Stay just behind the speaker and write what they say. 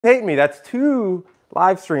hate me. That's 2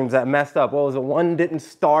 live streams that messed up. What was it? One didn't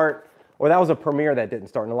start, or that was a premiere that didn't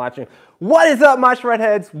start in the live stream. What is up, my shred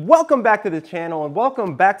heads? Welcome back to the channel and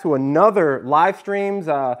welcome back to another live streams.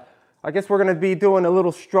 I guess we're gonna be doing a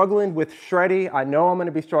little struggling with Shreddie. I know I'm gonna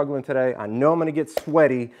be struggling today. I know I'm gonna get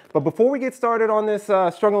sweaty. But before we get started on this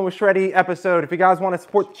struggling with Shreddie episode, if you guys wanna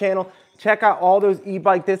support the channel, check out all those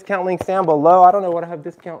e-bike discount links down below. I don't know what I have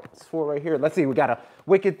discounts for right here. Let's see, we got a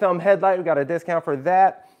Wicked Thumb headlight. We got a discount for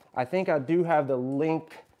that. I think I do have the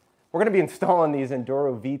link. We're gonna be installing these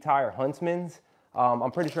Enduro Vee Tire Huntsmans.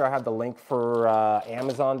 I'm pretty sure I have the link for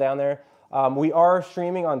Amazon down there. We are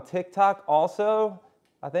streaming on TikTok also,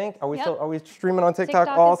 I think. Are we still, are we streaming on TikTok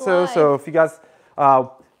also? So if you guys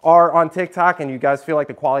are on TikTok and you guys feel like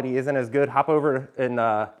the quality isn't as good, hop over and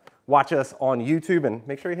watch us on YouTube and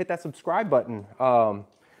make sure you hit that subscribe button.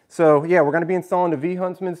 So yeah, we're gonna be installing the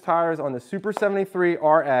V-Huntsman's tires on the Super73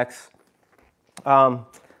 RX.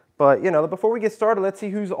 But you know, before we get started, let's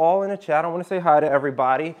see who's all in the chat. I want to say hi to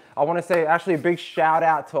everybody. I want to say actually a big shout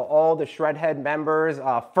out to all the Shredhead members.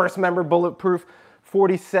 First member Bulletproof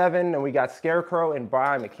 47, and we got Scarecrow and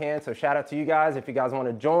Brian McCann. So shout out to you guys. If you guys want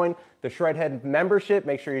to join the Shredhead membership,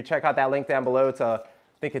 make sure you check out that link down below. It's I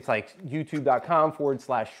think it's like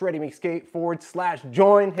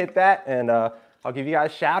youtube.com/ShreddyMcskate/join. Hit that, and I'll give you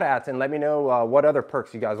guys shout outs and let me know what other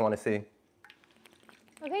perks you guys want to see.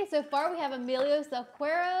 Okay, so far we have Emilio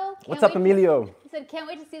Salquero. What's up, Emilio? He said, can't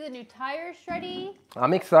wait to see the new tires, Shreddie.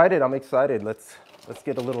 I'm excited, I'm excited. Let's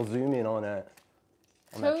get a little zoom in on that.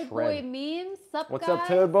 Toad Boy Memes, sup What's guys? up,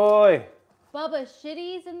 Toad Boy? Bubba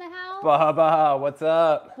Shitty's in the house. Bubba, what's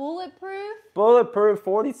up? Bulletproof. Bulletproof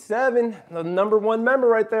 47, the #1 member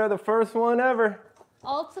right there, the first one ever.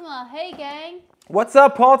 Ultima, hey gang. What's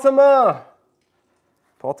up, Ultima?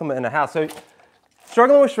 Ultima in the house. So,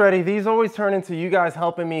 struggling with Shreddie, these always turn into you guys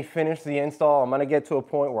helping me finish the install. I'm gonna get to a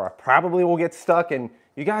point where I probably will get stuck, and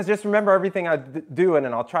you guys just remember everything I do, and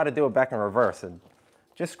then I'll try to do it back in reverse and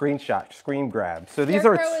just screenshot, screen grab. So these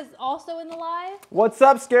are. Scarecrow is also in the live. What's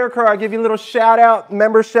up, Scarecrow? I gave you a little shout out,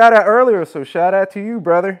 member shout out earlier, so shout out to you,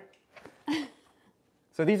 brother.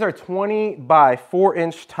 So these are 20 by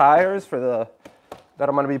 4-inch tires that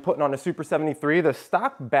I'm gonna be putting on the Super73. The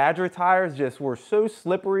stock Badger tires just were so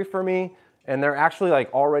slippery for me. And they're actually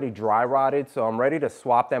like already dry rotted, so I'm ready to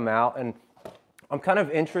swap them out. And I'm kind of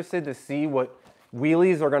interested to see what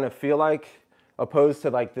wheelies are gonna feel like opposed to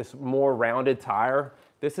like this more rounded tire.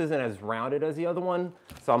 This isn't as rounded as the other one,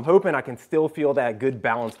 so I'm hoping I can still feel that good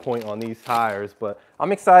balance point on these tires. But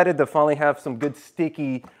I'm excited to finally have some good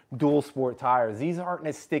sticky dual sport tires. These aren't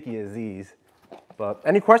as sticky as these. But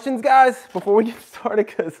any questions, guys, before we get started?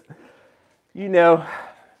 Because, you know,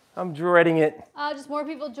 I'm dreading it. Just more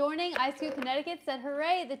people joining. iScoot Connecticut said,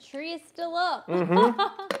 hooray, the tree is still up.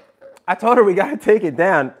 I told her we got to take it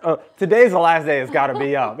down. Today's the last day it's got to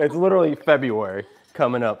be up. It's literally February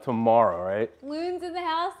coming up tomorrow, right? Loon's in the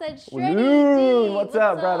house said, Shreddie Loon, what's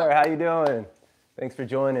up, brother? How you doing? Thanks for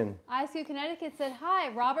joining. iScoot Connecticut said, hi,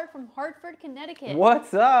 Robert from Hartford, Connecticut.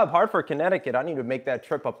 What's up, Hartford, Connecticut? I need to make that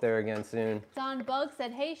trip up there again soon. Don Bug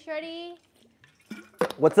said, hey, Shreddie.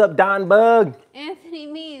 What's up, Don Bug? Anthony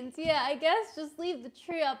Means, yeah, I guess just leave the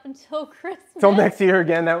tree up until Christmas. Till next year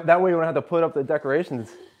again. That way we don't have to put up the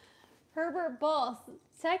decorations. Herbert Boss,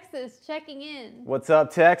 Texas, checking in. What's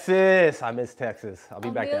up, Texas? I miss Texas. I'll be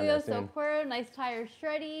back down there soon. Soquero, nice tires,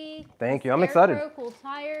 Shreddie. Thank you. I'm excited. Cool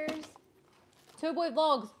tires. Toyboy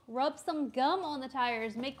Vlogs, rub some gum on the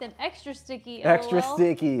tires, make them extra sticky. Extra LOL.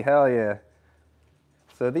 sticky, hell yeah.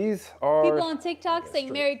 So these are... People on TikTok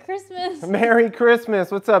saying Merry Christmas. Merry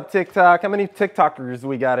Christmas. What's up, TikTok? How many TikTokers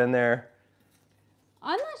we got in there?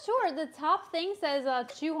 I'm not sure. The top thing says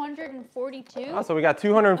 242. Oh, so we got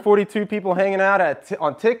 242 people hanging out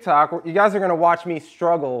on TikTok. You guys are going to watch me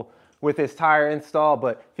struggle with this tire install,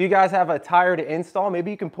 but if you guys have a tire to install,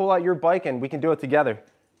 maybe you can pull out your bike and we can do it together.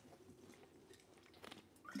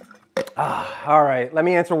 All right, let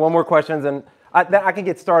me answer one more question, and I can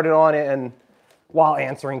get started on it and while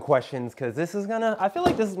answering questions, because this is I feel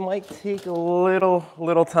like this might take a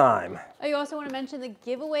little time. Oh, you also want to mention the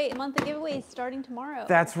giveaway, monthly giveaway is starting tomorrow.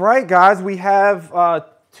 That's right, guys. We have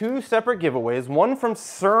 2 separate giveaways, one from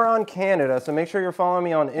SUR RON Canada, so make sure you're following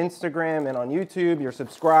me on Instagram and on YouTube, you're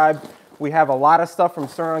subscribed. We have a lot of stuff from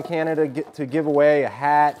SUR RON Canada to give away, a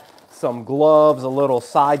hat, some gloves, a little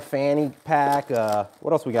side fanny pack.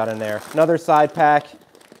 What else we got in there? Another side pack.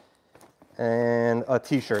 And a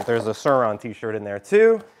t-shirt. There's a SUR RON t-shirt in there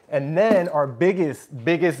too. And then our biggest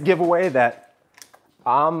giveaway that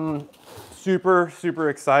I'm super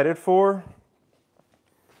excited for.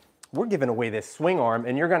 We're giving away this swing arm,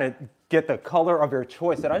 and you're gonna get the color of your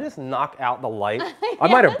choice. Did I just knock out the light? Yeah. I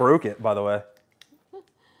might have broke it, by the way.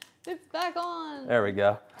 It's back on. There we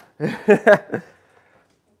go.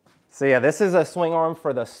 So yeah, this is a swing arm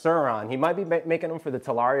for the SUR RON. He might be making them for the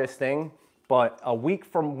Talaria Sting, but a week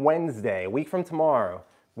from Wednesday, a week from tomorrow,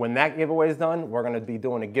 when that giveaway is done, we're gonna be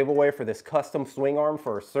doing a giveaway for this custom swing arm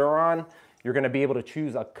for SUR RON. You're gonna be able to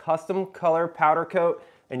choose a custom color powder coat,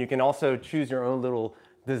 and you can also choose your own little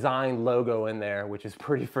design logo in there, which is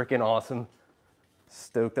pretty freaking awesome.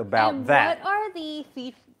 Stoked about that. What are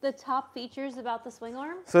the top features about the swing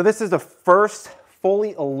arm? So this is the first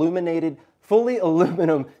fully illuminated, fully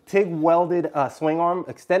aluminum TIG welded swing arm,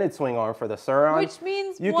 extended swing arm for the SUR RON. Which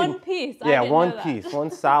means one piece. Yeah, one piece,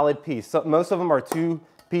 one solid piece. So most of them are 2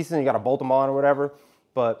 pieces and you got to bolt them on or whatever.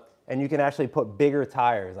 And you can actually put bigger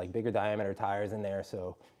tires, like bigger diameter tires in there,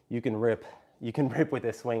 so you can rip with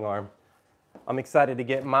this swing arm. I'm excited to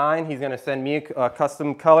get mine. He's gonna send me a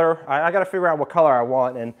custom color. I gotta figure out what color I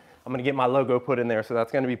want, and I'm gonna get my logo put in there, so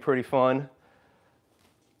that's gonna be pretty fun.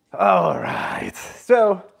 All right,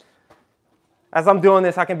 so as I'm doing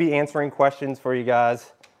this, I can be answering questions for you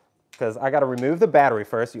guys, because I gotta remove the battery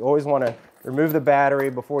first. You always wanna remove the battery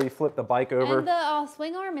before you flip the bike over. And the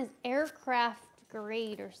swing arm is aircraft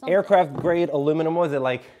grade or something. Aircraft grade aluminum, was it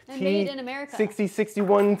like made in America.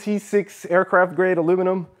 6061 T6 aircraft grade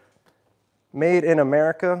aluminum? Made in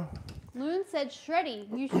America. Loon said, Shreddie,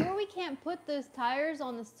 you sure we can't put those tires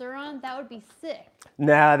on the SUR RON? That would be sick.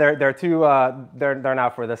 Nah, they're too, they're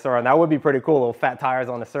not for the SUR RON. That would be pretty cool, little fat tires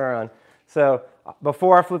on the SUR RON. So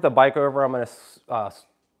before I flip the bike over, I'm gonna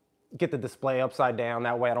get the display upside down.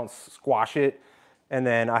 That way I don't squash it. And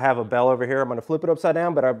then I have a bell over here. I'm gonna flip it upside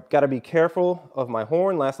down, but I've gotta be careful of my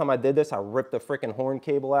horn. Last time I did this, I ripped the freaking horn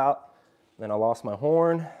cable out. Then I lost my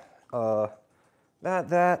horn. Let's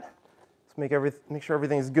make sure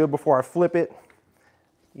everything's good before I flip it.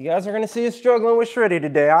 You guys are gonna see us struggling with Shreddie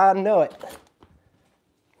today, I know it.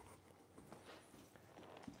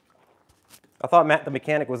 I thought Matt the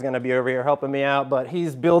mechanic was gonna be over here helping me out, but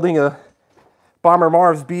he's building a Bomber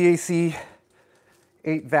Marv's BAC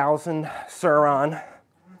 8000 SUR RON.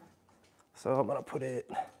 So I'm gonna put it,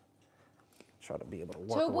 try to be able to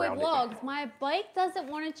work around it. Vlogs, my bike doesn't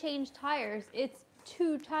want to change tires. It's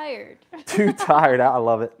too tired. Too tired, I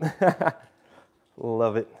love it.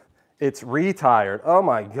 Love it. It's retired. Oh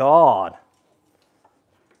my God.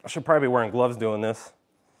 I should probably be wearing gloves doing this.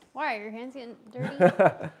 Why, are your hands getting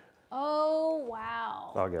dirty? Oh,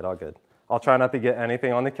 wow. All good, all good. I'll try not to get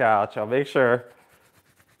anything on the couch. I'll make sure.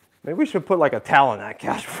 Maybe we should put like a towel on that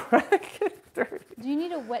couch before I get dirty. Do you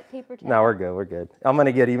need a wet paper towel? No, we're good, we're good. I'm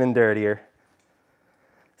gonna get even dirtier.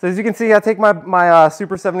 So as you can see, I take my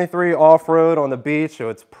Super 73 off-road on the beach, so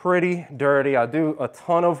it's pretty dirty. I do a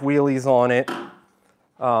ton of wheelies on it.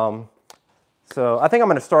 So I think I'm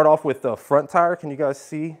gonna start off with the front tire. Can you guys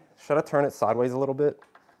see? Should I turn it sideways a little bit?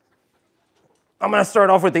 I'm gonna start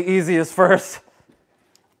off with the easiest first,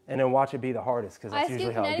 and then watch it be the hardest, because that's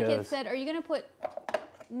usually how it goes. Said, are you gonna put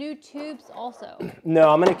new tubes also? No,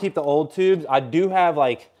 I'm gonna keep the old tubes. I do have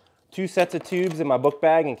like 2 sets of tubes in my book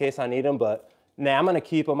bag in case I need them, but nah, I'm gonna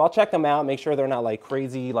keep them. I'll check them out, make sure they're not like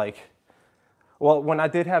crazy, well, when I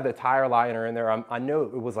did have the tire liner in there, I know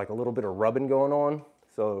it was like a little bit of rubbing going on,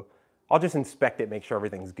 so I'll just inspect it, make sure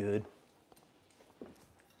everything's good.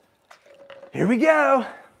 Here we go.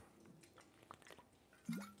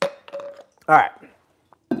 All right.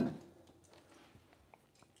 I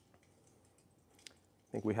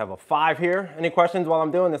think we have a 5 here. Any questions while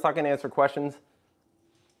I'm doing this? I can answer questions.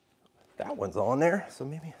 That one's on there, so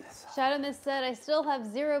maybe this. Shadow Mist said, I still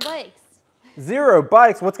have 0 bikes. 0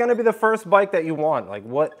 bikes. What's going to be the first bike that you want? Like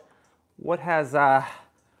what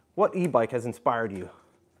e-bike has inspired you?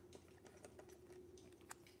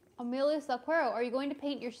 Emilio Salquero, are you going to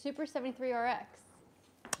paint your Super 73 RX?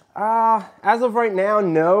 As of right now,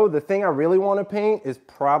 no. The thing I really want to paint is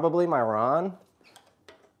probably my Ron.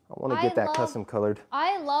 I want to get that custom colored.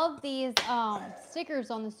 I love these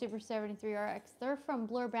stickers on the Super 73 RX. They're from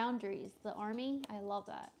Blur Boundaries, the Army. I love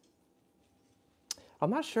that.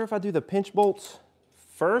 I'm not sure if I do the pinch bolts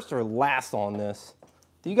first or last on this.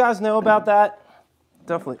 Do you guys know about that?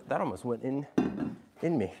 Definitely, that almost went in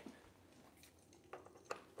me.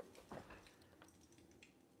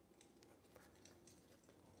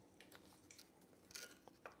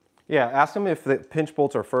 Yeah, ask them if the pinch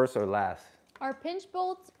bolts are first or last. Are pinch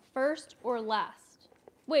bolts first or last?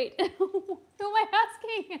 Wait, who am I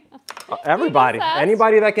asking? Everybody,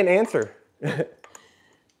 anybody that can answer.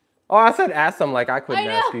 Oh, I said ask them like I couldn't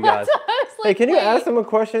ask you guys. Like, hey, can you ask them a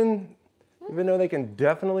question even though they can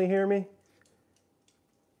definitely hear me?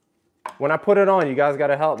 When I put it on, you guys got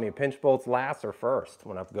to help me. Pinch bolts last or first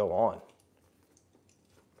when I go on?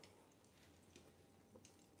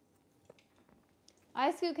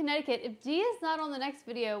 iScoot Connecticut, if G is not on the next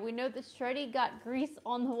video, we know that Shreddie got grease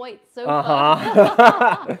on the white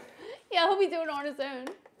sofa. Yeah, he'll be doing it on his own.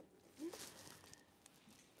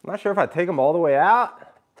 I'm not sure if I take them all the way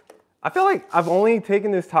out. I feel like I've only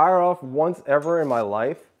taken this tire off once ever in my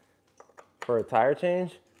life for a tire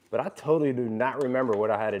change, but I totally do not remember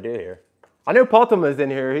what I had to do here. I know Paltuma's in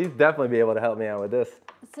here. He'd definitely be able to help me out with this.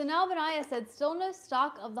 So now Benaya said, still no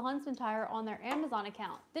stock of the Huntsman tire on their Amazon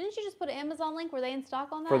account. Didn't you just put an Amazon link? Were they in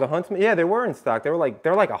stock on that? For the Huntsman? Yeah, they were in stock. They're like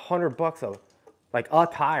 $100 a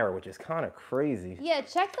tire, which is kind of crazy. Yeah,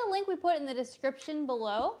 check the link we put in the description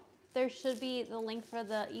below. There should be the link for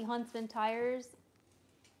the E-Huntsman tires.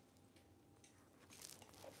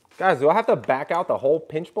 Guys, do I have to back out the whole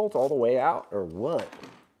pinch bolts all the way out or what?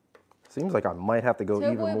 Seems like I might have to go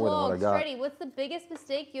even more than what I got. Shreddie, what's the biggest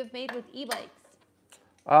mistake you've made with e-bikes?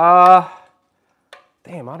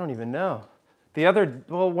 Damn, I don't even know.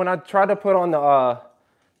 When I tried to put on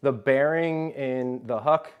the bearing in the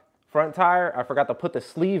Huck front tire, I forgot to put the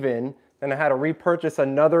sleeve in, and I had to repurchase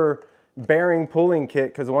another bearing pulling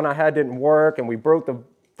kit because the one I had didn't work, and we broke the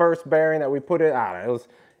first bearing that we put in. I don't know,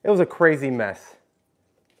 it was a crazy mess.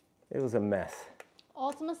 It was a mess.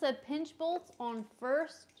 Ultima said pinch bolts on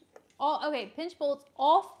first. Pinch bolts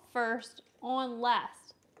off first, on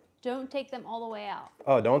last. Don't take them all the way out.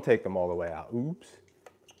 Oh, don't take them all the way out. Oops.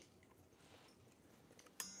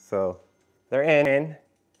 So they're in,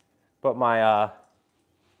 but my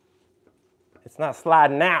it's not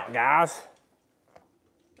sliding out, guys.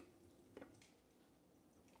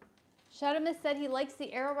 Shadow Mist said he likes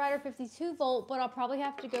the Ariel Rider 52 volt, but I'll probably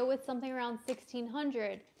have to go with something around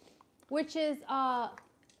 1600, which is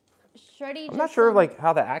Shreddie. I'm not sure like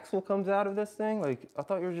how the axle comes out of this thing. Like I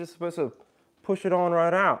thought you were just supposed to push it on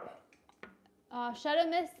right out. Shadow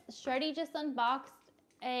Mist, Shreddie just unboxed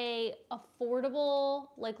a affordable,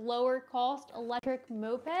 like lower cost electric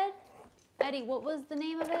moped. Eddie, what was the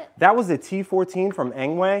name of it? That was the T14 from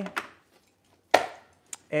Engway.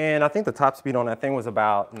 And I think the top speed on that thing was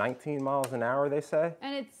about 19 miles an hour, they say.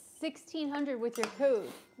 And it's 1600 with your code.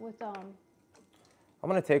 I'm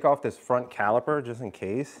gonna take off this front caliper just in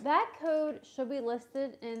case. That code should be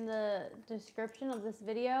listed in the description of this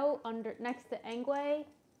video next to Engway.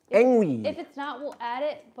 If it's not, we'll add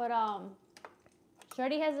it. But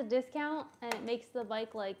Shreddie has a discount and it makes the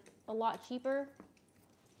bike like a lot cheaper.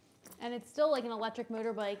 And it's still like an electric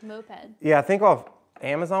motorbike moped. Yeah, I think off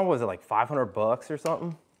Amazon was it like $500 or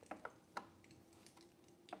something.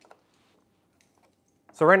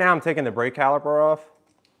 So right now I'm taking the brake caliper off.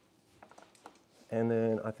 And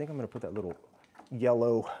then I think I'm gonna put that little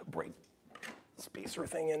yellow brake spacer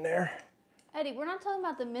thing in there. Eddie, we're not talking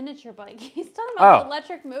about the miniature bike. He's talking about the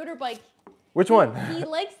electric motorbike. Which one? He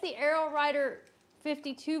likes the Ariel Rider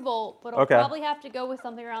 52 volt, but I'll probably have to go with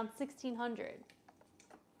something around 1600.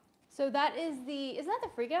 So that is isn't that the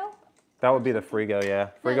Frigo? That would be the Frigo, yeah.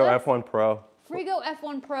 Frigo F1 Pro. Frigo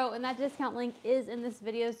F1 Pro, and that discount link is in this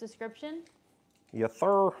video's description. Yes,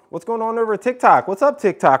 sir. What's going on over at TikTok? What's up,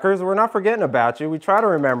 TikTokers? We're not forgetting about you. We try to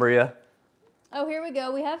remember you. Oh, here we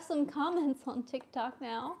go. We have some comments on TikTok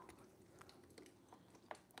now.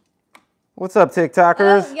 What's up,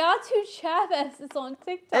 TikTokers? Yatu Chavez is on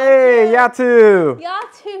TikTok. Hey, Yatu.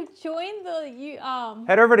 Yatu, join the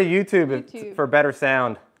Head over to YouTube for better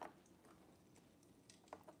sound.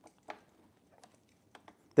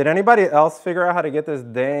 Did anybody else figure out how to get this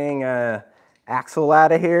dang axle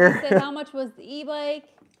out of here? He said, how much was the e-bike?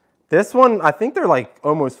 This one, I think they're like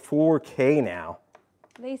almost 4K now.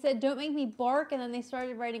 They said, don't make me bark, and then they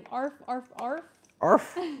started writing arf, arf, arf.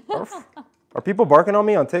 Arf, arf. Are people barking on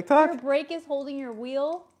me on TikTok? Your brake is holding your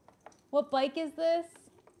wheel. What bike is this?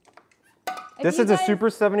 This is a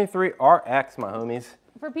Super73 RX, my homies.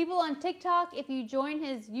 For people on TikTok, if you join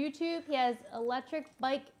his YouTube, he has electric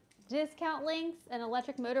bike discount links and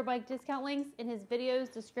electric motorbike discount links in his videos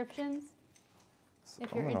descriptions. So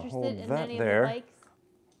if you're interested in any of the bikes.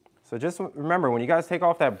 So just remember, when you guys take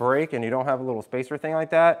off that brake and you don't have a little spacer thing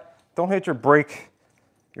like that, don't hit your brake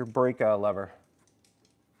lever.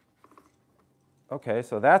 Okay,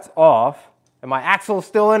 so that's off. And my axle's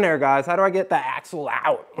still in there, guys. How do I get the axle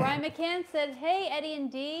out? Brian McCann said, hey, Eddie and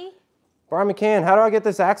D. Brian McCann, how do I get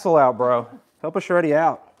this axle out, bro? Help a Shreddie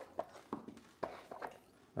out.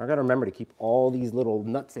 I gotta remember to keep all these little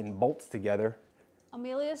nuts and bolts together.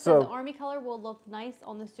 Amelia said the army color will look nice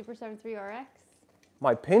on the Super73 RX.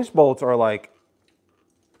 My pinch bolts are like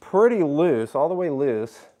pretty loose, all the way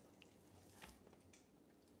loose.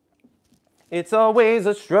 It's always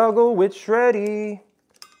a struggle with Shreddie.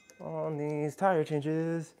 on these tire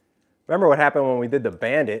changes. Remember what happened when we did the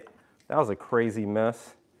Bandit? That was a crazy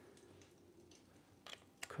mess.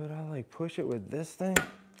 Could I like push it with this thing?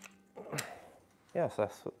 Yes,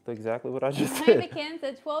 that's exactly what I just did. Brian McCann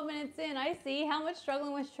said 12 minutes in, I see. How much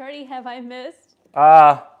struggling with Shreddie have I missed?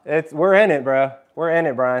 We're in it, bro. We're in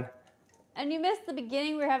it, Brian. And you missed the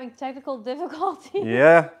beginning. We were having technical difficulties.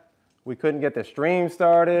 Yeah, we couldn't get the stream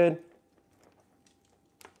started.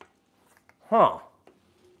 Huh.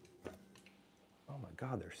 Oh my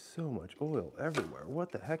God, there's so much oil everywhere.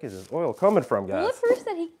 What the heck is this oil coming from, guys? Bulletproof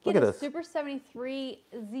said he could get a Super 73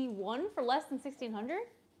 Z1 for less than $1,600.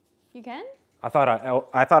 You can? I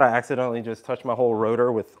thought I accidentally just touched my whole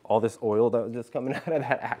rotor with all this oil that was just coming out of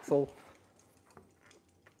that axle.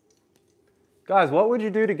 Guys, what would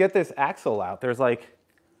you do to get this axle out? There's like,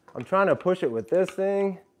 I'm trying to push it with this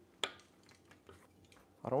thing.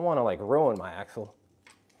 I don't want to like ruin my axle.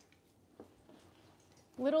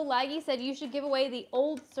 Little Laggy said you should give away the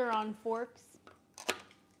old SUR RON forks.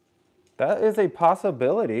 That is a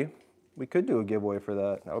possibility. We could do a giveaway for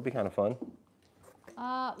that. That would be kind of fun.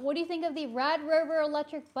 What do you think of the Rad Rover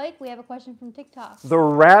electric bike? We have a question from TikTok. The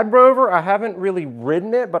Rad Rover, I haven't really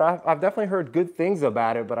ridden it, but I've definitely heard good things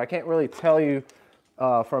about it, but I can't really tell you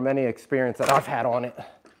from any experience that I've had on it.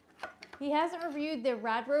 He hasn't reviewed the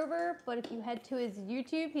Rad Rover, but if you head to his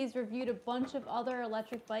YouTube, he's reviewed a bunch of other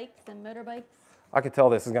electric bikes and motorbikes. I could tell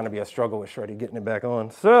this is going to be a struggle with Shreddie getting it back on.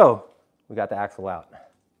 So we got the axle out.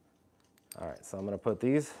 All right, so I'm going to put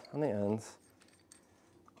these on the ends.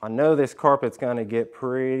 I know this carpet's going to get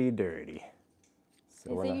pretty dirty.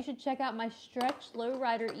 So you should check out my Stretch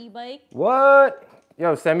Lowrider e-bike. What?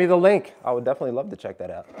 Yo, send me the link. I would definitely love to check that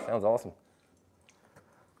out. Sounds awesome.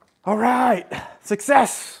 All right,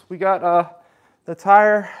 success. We got the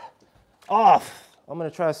tire off. I'm going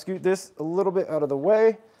to try to scoot this a little bit out of the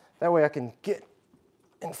way. That way I can get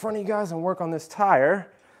in front of you guys and work on this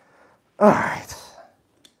tire. All right.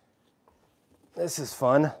 This is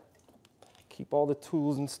fun. Keep all the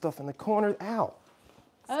tools and stuff in the corner. Ow.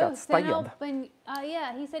 Yeah,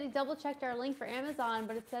 he said he double checked our link for Amazon,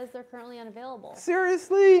 but it says they're currently unavailable.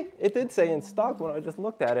 Seriously? It did say in stock when I just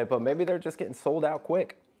looked at it, but maybe they're just getting sold out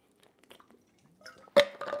quick.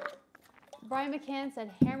 Brian McCann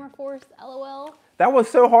said Hammer Force, LOL. That was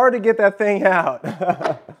so hard to get that thing out.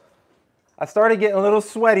 I started getting a little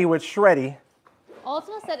sweaty with Shreddie.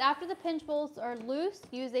 Ultima said after the pinch bolts are loose,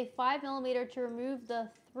 use a 5mm to remove the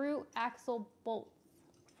thru axle bolts.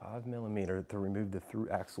 5mm to remove the thru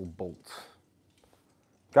axle bolts.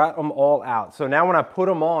 Got them all out. So now when I put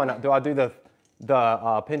them on, do I do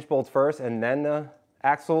the pinch bolts first and then the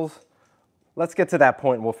axles? Let's get to that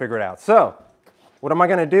point and we'll figure it out. So what am I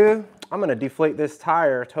going to do? I'm going to deflate this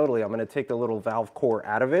tire totally. I'm going to take the little valve core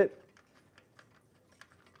out of it.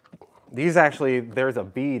 These actually, there's a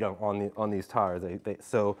bead on these tires.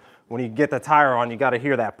 So when you get the tire on, you got to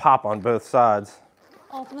hear that pop on both sides.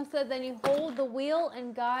 Ultima said then you hold the wheel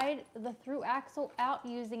and guide the thru axle out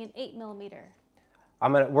using an 8mm.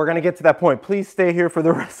 We're gonna get to that point. Please stay here for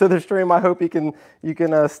the rest of the stream. I hope you can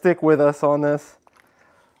stick with us on this.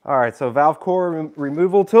 All right, so valve core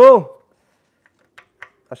removal tool.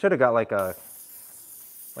 I should have got like a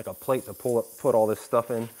plate to put all this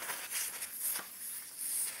stuff in.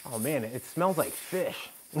 Oh man, it smells like fish.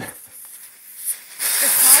 The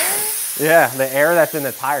tire? Yeah, the air that's in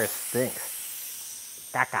the tire stinks.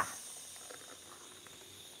 Caca.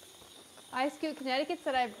 iScoot Connecticut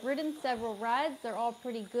said I've ridden several rides. They're all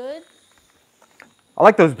pretty good. I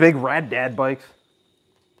like those big Rad Dad bikes.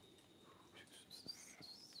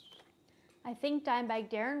 I think Dimebag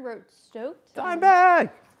Darren wrote stoked. Dimebag!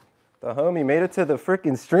 The homie made it to the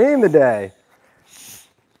freaking stream today.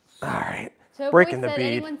 All right. Breaking the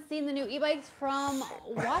bead. Anyone seen the new e-bikes from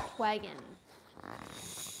Wattwagen?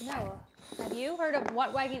 No. Have you heard of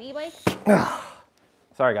Wattwagen e-bikes?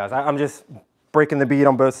 Sorry guys, I'm just breaking the bead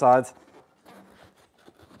on both sides.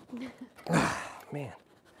 Man.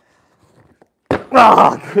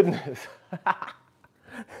 Oh goodness.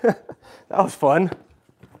 That was fun.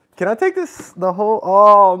 Can I take this the whole,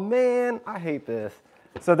 oh man, I hate this.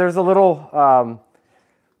 So there's a little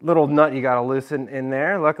nut you gotta loosen in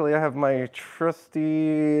there. Luckily I have my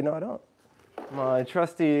trusty, no I don't. My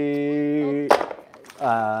trusty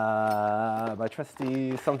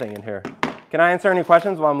something in here. Can I answer any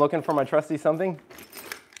questions while I'm looking for my trusty something?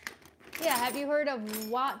 Yeah, have you heard of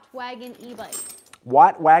Wattwagen e-bikes?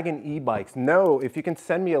 Wattwagen e-bikes. No, if you can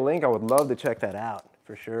send me a link, I would love to check that out,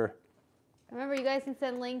 for sure. Remember, you guys can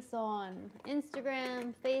send links on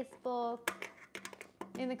Instagram, Facebook,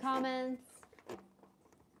 in the comments,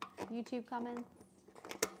 YouTube comments.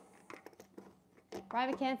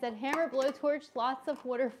 Brian McCann said, hammer, blowtorch, lots of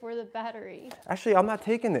water for the battery. Actually, I'm not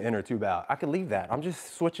taking the inner tube out. I could leave that. I'm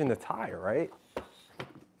just switching the tire, right?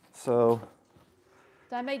 So.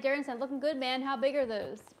 Dimebag Darren said, looking good, man. How big are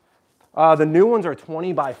those? The new ones are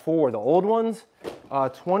 20 by 4. The old ones,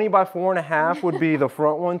 20 by 4.5 would be the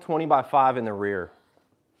front one, 20 by 5 in the rear.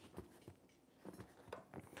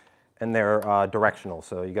 And they're directional,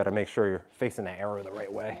 so you got to make sure you're facing the arrow the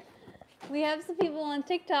right way. We have some people on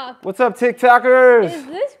TikTok. What's up, TikTokers? Is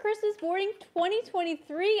this Christmas morning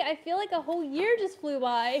 2023? I feel like a whole year just flew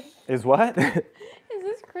by. Is what? Is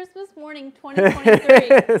this Christmas morning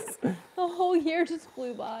 2023? The whole year just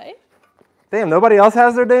flew by. Damn, nobody else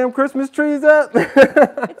has their damn Christmas trees up?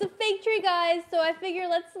 It's a fake tree, guys, so I figure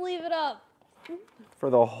let's leave it up. For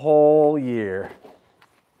the whole year.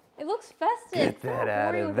 It looks festive. Get that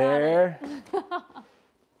out of there.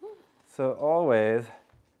 So always,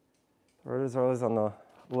 rotor's always on the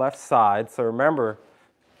left side. So remember,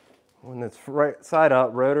 when it's right side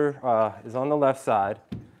up, rotor is on the left side.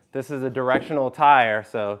 This is a directional tire,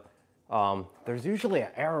 so there's usually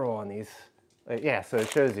an arrow on these. Yeah, so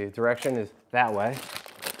it shows you direction is that way.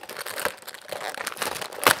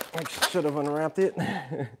 I should have unwrapped it.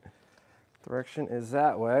 Direction is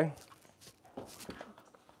that way.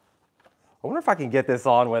 I wonder if I can get this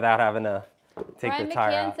on without having to take the tire out.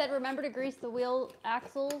 Brian McCann said, remember to grease the wheel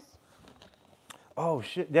axles. Oh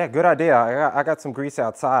shit, yeah, good idea. I got some grease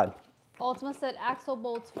outside. Ultima said axle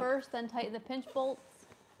bolts first, then tighten the pinch bolts.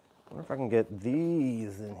 I wonder if I can get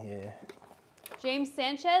these in here. James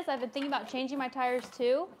Sanchez, I've been thinking about changing my tires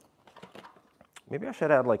too. Maybe I should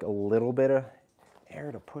add like a little bit of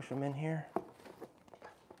air to push them in here.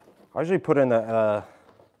 I usually put in the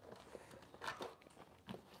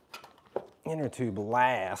inner tube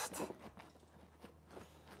last.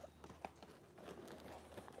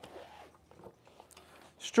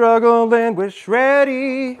 Struggling with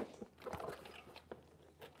Shreddie.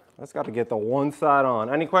 Just got to get the one side on.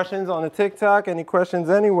 Any questions on the TikTok? Any questions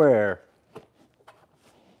anywhere?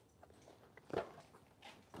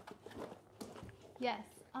 Yes.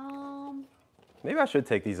 Maybe I should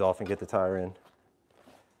take these off and get the tire in.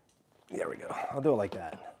 There we go. I'll do it like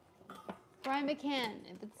that. Brian McCann,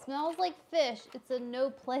 if it smells like fish, it's a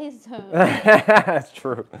no-play zone. That's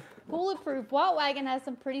true. Bulletproof. Watt Wagon has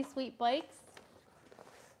some pretty sweet bikes.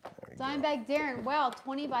 Dimebag Darren, wow,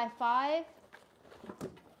 20 by 5.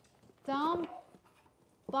 Dom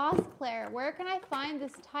Boss Claire, where can I find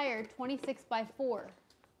this tire 26 by 4?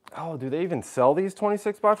 Oh, do they even sell these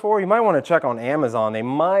 26 by 4? You might want to check on Amazon. They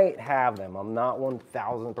might have them. I'm not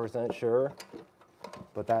 1000% sure,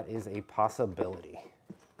 but that is a possibility.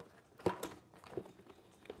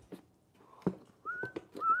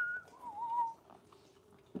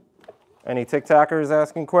 Any TikTokers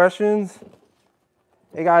asking questions?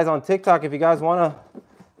 Hey guys, on TikTok, if you guys want to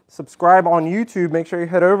subscribe on YouTube, make sure you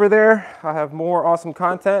head over there. I have more awesome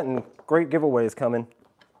content and great giveaways coming.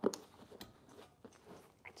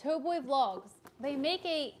 Towboy Vlogs. They make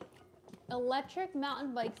a electric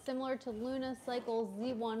mountain bike similar to Luna Cycle's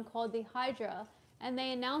Z1 called the Hydra, and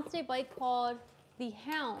they announced a bike called the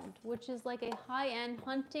Hound, which is like a high-end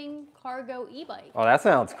hunting cargo e-bike. Oh, that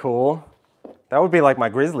sounds cool. That would be like my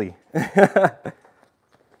Grizzly.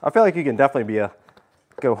 I feel like you can definitely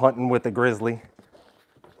go hunting with the Grizzly.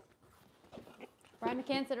 Brian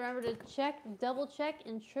McCann said, remember to check, double check,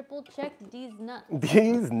 and triple check these nuts.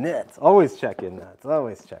 These nuts. Always check your nuts.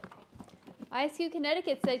 Always check. ISQ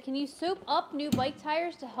Connecticut said, can you soap up new bike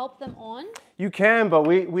tires to help them on? You can, but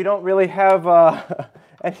we don't really have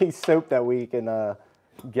any soap that we can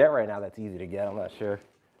get right now that's easy to get. I'm not sure.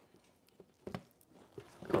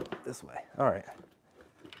 This way. All right.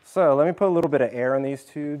 So let me put a little bit of air in these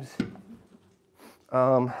tubes.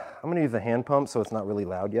 I'm going to use a hand pump so it's not really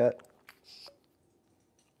loud yet.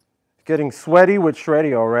 Getting sweaty with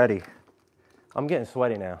Shreddie already. I'm getting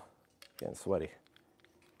sweaty now. Getting sweaty.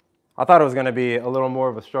 I thought it was going to be a little more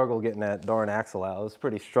of a struggle getting that darn axle out. I was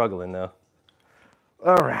pretty struggling though.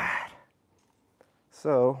 All right.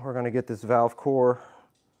 So we're going to get this valve core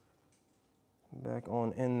back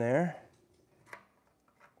on in there.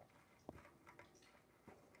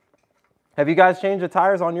 Have you guys changed the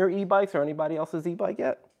tires on your e-bikes or anybody else's e-bike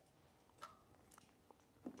yet?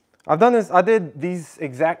 I've done this. I did these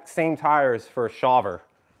exact same tires for Shaver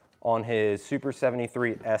on his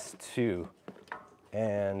Super73 S2.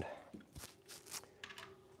 And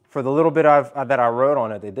for the little bit that I rode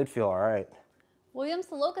on it, they did feel all right. William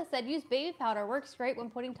Saloka said, use baby powder. Works great when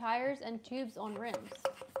putting tires and tubes on rims.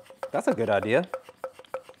 That's a good idea.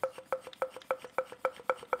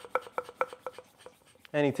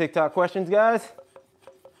 Any TikTok questions, guys?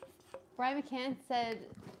 Brian McCann said,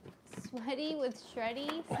 sweaty with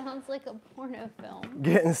Shreddie sounds like a porno film.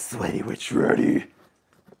 Getting sweaty with Shreddie.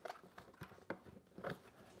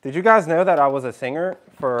 Did you guys know that I was a singer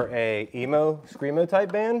for a emo, screamo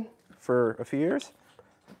type band for a few years?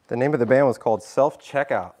 The name of the band was called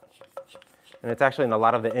Self-Checkout. And it's actually in a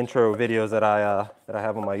lot of the intro videos that I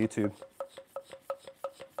have on my YouTube.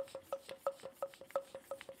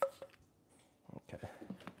 Okay.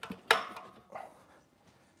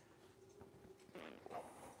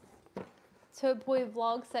 Toy Boy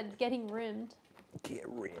Vlog said getting rimmed. Get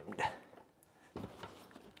rimmed.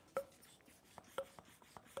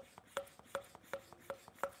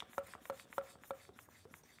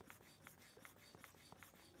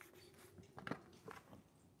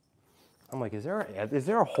 I'm like, is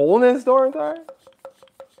there a hole in this door tire?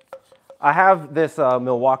 I have this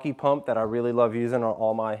Milwaukee pump that I really love using on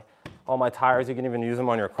all my tires. You can even use them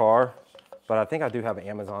on your car. But I think I do have an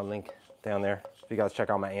Amazon link down there if you guys check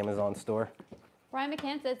out my Amazon store. Brian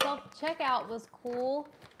McCann said self-checkout was cool.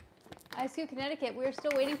 ISU Connecticut, we're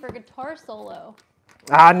still waiting for a guitar solo.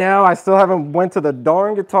 I know, I still haven't went to the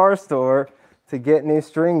darn guitar store to get new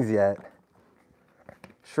strings yet.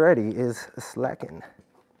 Shreddie is slacking.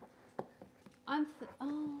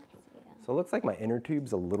 So it looks like my inner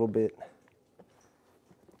tube's a little bit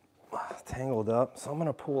tangled up. So I'm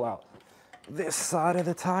gonna pull out this side of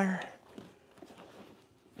the tire,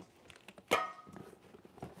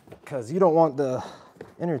 because you don't want the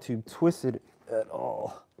inner tube twisted at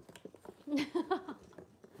all.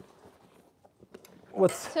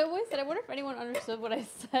 So I said, I wonder if anyone understood what I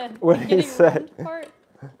said. What he said.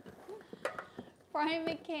 Brian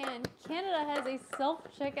McCann, Canada has a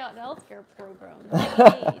self-checkout healthcare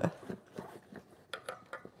program.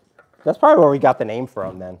 That's probably where we got the name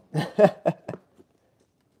from then.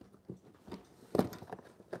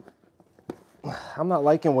 I'm not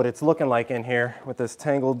liking what it's looking like in here with this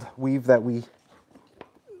tangled weave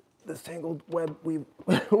this tangled web we've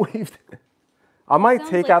weaved. I might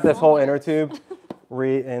take out this whole inner tube,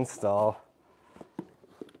 reinstall.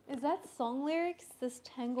 Is that song lyrics? This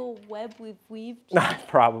tangled web we've weaved?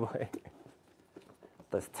 Probably.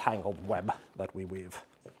 This tangled web that we weave.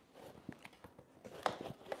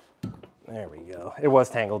 There we go. It was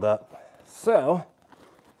tangled up. So,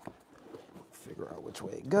 figure out which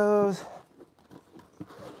way it goes.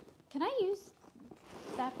 Can I use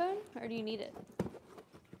that phone, or do you need it?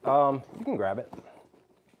 You can grab it.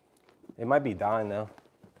 It might be dying though.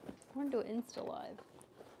 We're gonna do an Insta Live.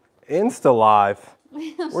 Insta Live.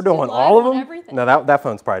 We're doing all of them? Everything. No, that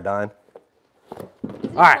phone's probably dying.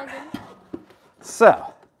 All right.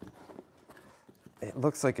 So, it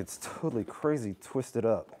looks like it's totally crazy twisted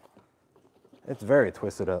up. It's very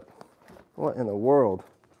twisted up. What in the world?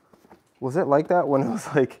 Was it like that when it was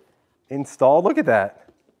like installed? Look at that.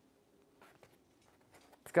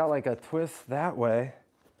 It's got like a twist that way.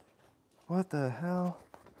 What the hell?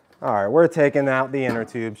 All right, we're taking out the inner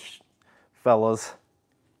tubes, fellas.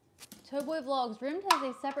 Towboy Vlogs, rimmed has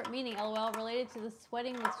a separate meaning, LOL, related to the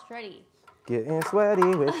sweating with Shreddie. Getting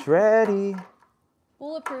sweaty with Shreddie.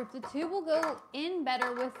 Bulletproof, the tube will go in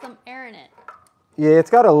better with some air in it. Yeah, it's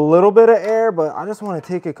got a little bit of air, but I just want to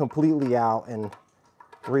take it completely out and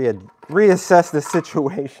reassess the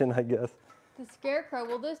situation, I guess. The Scarecrow,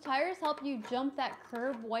 will those tires help you jump that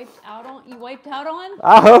curb you wiped out on?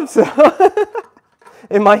 I hope so.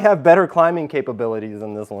 It might have better climbing capabilities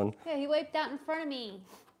than this one. Yeah, he wiped out in front of me.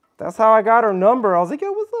 That's how I got her number. I was like,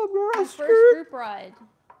 yo, what's up, girl? My first group ride.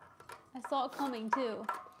 I saw it coming, too.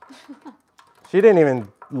 She didn't even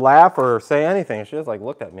laugh or say anything. She just like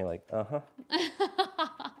looked at me like, uh-huh.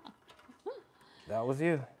 That was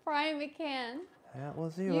you. Brian McCann. That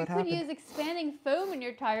was you. You could use expanding foam in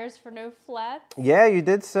your tires for no flats. Yeah, you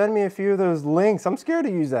did send me a few of those links. I'm scared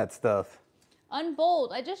to use that stuff.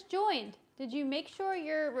 Unbold, I just joined. Did you make sure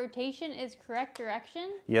your rotation is correct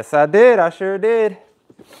direction? Yes, I did. I sure did.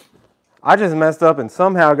 I just messed up and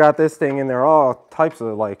somehow got this thing in there all types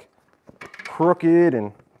of like crooked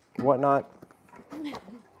and whatnot.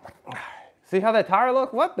 See how that tire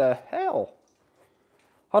look? What the hell?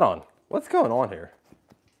 Hold on. What's going on here?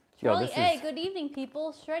 Charlie A, good evening,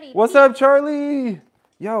 people. Shreddie. What's up, Charlie?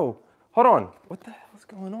 Yo, hold on. What the hell's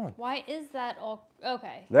going on? Why is that all?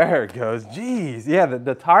 Okay. There it goes. Jeez. Yeah,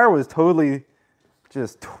 the tire was totally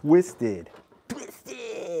just twisted.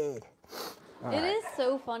 Twisted. It is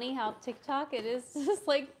so funny how TikTok, it is just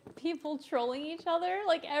like people trolling each other.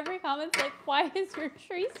 Like every comment's like, why is your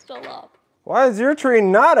tree still up? Why is your tree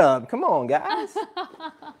not up? Come on, guys.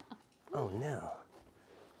 Oh, no.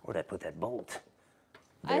 Where'd I put that bolt?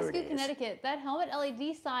 ISCOOTER Connecticut, that helmet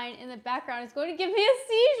LED sign in the background is going to give me a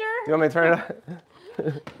seizure. You want me to turn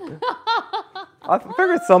it on? I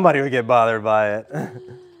figured somebody would get bothered by it.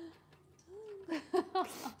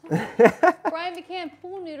 Brian McCann,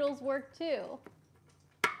 pool noodles work too.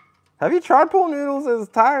 Have you tried pool noodles as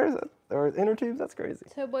tires or inner tubes? That's crazy.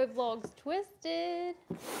 Towboy Vlogs twisted.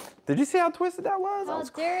 Did you see how twisted that was? How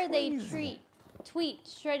dare they tweet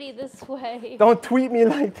Shreddie this way? Don't tweet me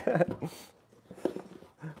like that.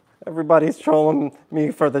 Everybody's trolling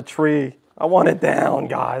me for the tree. I want it down,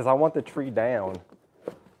 guys. I want the tree down.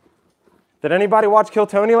 Did anybody watch Kill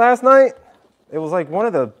Tony last night? It was like one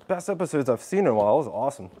of the best episodes I've seen in a while. It was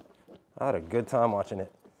awesome. I had a good time watching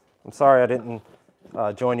it. I'm sorry I didn't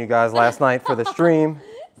join you guys last night for the stream.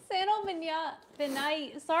 Sano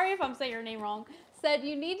Benai, sorry if I'm saying your name wrong, said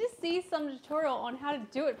you need to see some tutorial on how to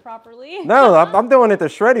do it properly. No, I'm doing it the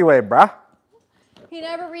Shreddie way, bruh. He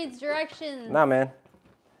never reads directions. Nah, man.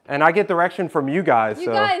 And I get direction from you guys. You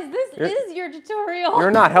guys, this is your tutorial.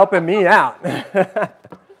 You're not helping me out.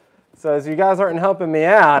 So as you guys aren't helping me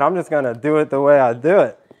out, I'm just going to do it the way I do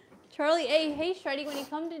it. Charlie A, hey Shreddie, when you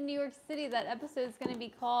come to New York City, that episode is going to be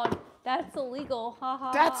called That's Illegal, ha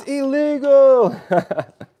ha. That's illegal.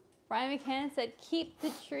 Brian McCann said, keep the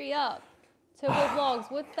tree up. Tobo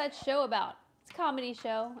Vlogs, what's that show about? It's a comedy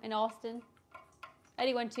show in Austin.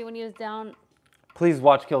 Eddie went to when he was down. Please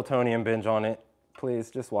watch Kill Tony and binge on it. Please,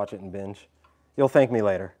 just watch it and binge. You'll thank me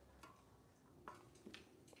later.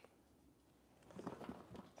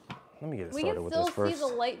 Let me get it started with this first. We can still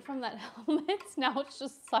see the light from that helmet. Now it's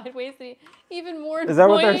just sideways. Even more annoying. Is that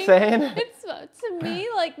what they're saying? It's, to me,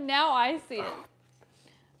 like, now I see it.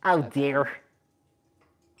 Oh, dear.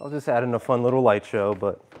 I'll just add in a fun little light show,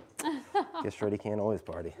 but I guess Shreddie can't always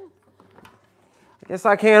party. I guess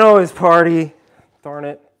I can't always party. Darn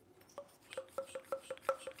it.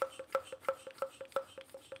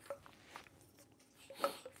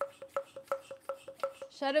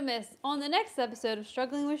 Shut a miss on the next episode of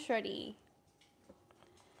Struggling with Shreddie.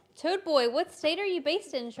 Toad Boy, what state are you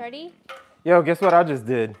based in, Shreddie? Yo, guess what I just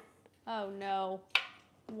did? Oh no.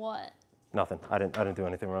 What? Nothing. I didn't do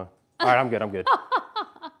anything wrong. All right, I'm good. I'm good.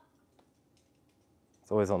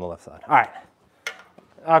 It's always on the left side. All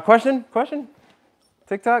right. Question?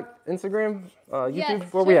 TikTok, Instagram, YouTube?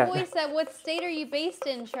 Yes, Where we at? Boy said, what state are you based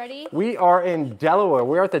in, Shreddie? We are in Delaware.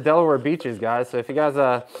 We're at the Delaware beaches, guys. So if you guys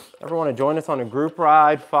ever want to join us on a group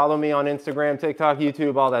ride, follow me on Instagram, TikTok,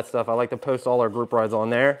 YouTube, all that stuff. I like to post all our group rides on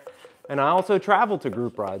there. And I also travel to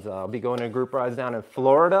group rides. I'll be going to group rides down in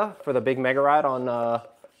Florida for the big mega ride on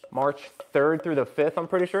March 3rd through the 5th, I'm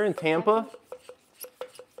pretty sure, in Tampa.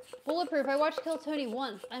 Bulletproof, I watched Kill Tony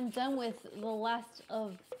once. I'm done with The Last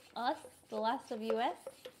of Us. The Last of US?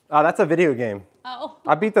 Oh, that's a video game. Oh.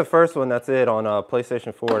 I beat the first one, that's it, on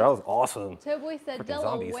PlayStation 4. That was awesome. Toadboy said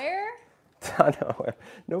Delaware? I know.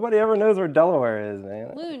 Nobody ever knows where Delaware is,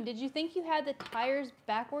 man. Loon, did you think you had the tires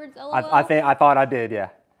backwards, LOL? I thought I did, yeah.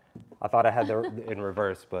 I thought I had the in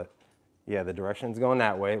reverse, but yeah, the direction's going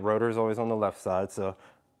that way. Rotor's always on the left side, so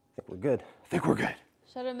I think we're good.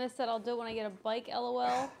 Should have missed that. I'll do it when I get a bike,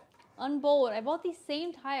 LOL. Unbold, I bought these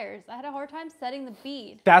same tires. I had a hard time setting the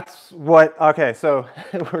bead. That's what, okay, so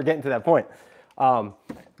we're getting to that point.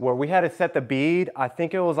 Where we had to set the bead, I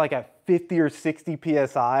think it was like at 50 or 60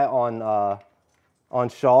 PSI on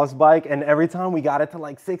Shaw's bike. And every time we got it to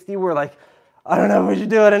like 60, we're like, I don't know if we should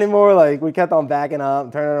do it anymore. Like we kept on backing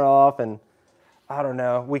up, turning it off. And I don't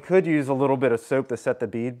know, we could use a little bit of soap to set the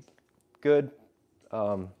bead good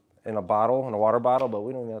in a bottle, in a water bottle, but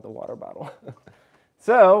we don't even have the water bottle.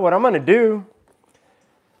 So what I'm gonna do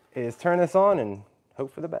is turn this on and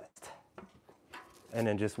hope for the best. And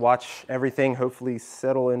then just watch everything hopefully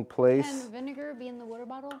settle in place. Can vinegar be in the water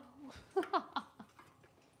bottle? I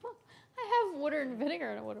have water and vinegar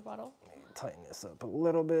in a water bottle. Tighten this up a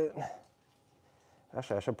little bit.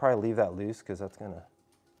 Actually, I should probably leave that loose because that's gonna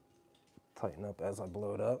tighten up as I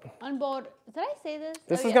blow it up. Unbold, did I say this?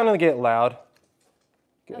 This is gonna get loud.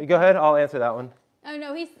 Okay. Go ahead, I'll answer that one. Oh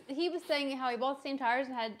no, he was saying how he bought the same tires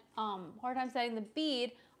and had hard time setting the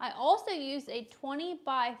bead. I also used a 20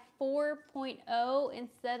 by 4.0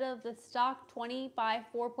 instead of the stock 20 by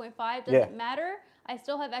 4.5. Doesn't matter. I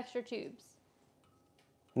still have extra tubes.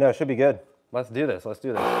 No, it should be good. Let's do this. Let's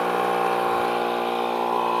do this.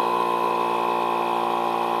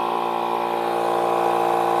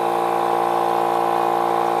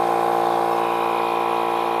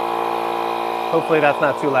 Hopefully that's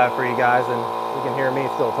not too loud for you guys and you can hear me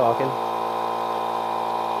still talking.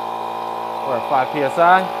 We're at 5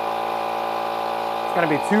 PSI. It's gonna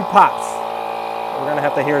be 2 pops. We're gonna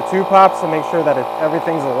have to hear 2 pops to make sure that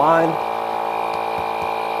everything's aligned.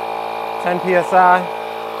 10 PSI.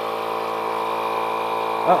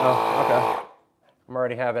 Uh-oh, okay. I'm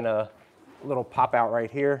already having a little pop out right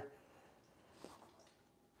here.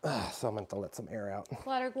 So I'm going to let some air out.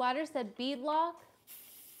 Glider said beadlock.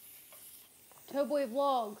 Towboy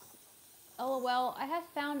Vlogs. LOL. I have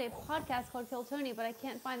found a podcast called Kill Tony, but I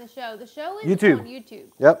can't find the show. The show is on YouTube.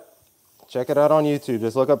 Yep. Check it out on YouTube.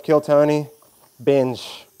 Just look up Kill Tony.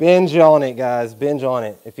 Binge. Binge on it, guys. Binge on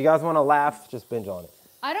it. If you guys want to laugh, just binge on it.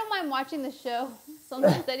 I don't mind watching the show.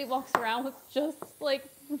 Sometimes Eddie walks around with just like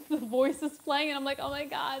the voices playing, and I'm like, oh my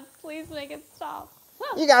God, please make it stop.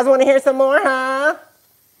 You guys want to hear some more, huh?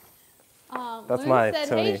 That's Loon my said,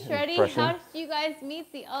 Tony hey, Shreddie, impression. how did you guys meet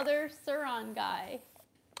the other SUR RON guy?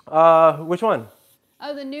 Which one?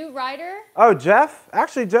 Oh, the new rider? Oh, Jeff?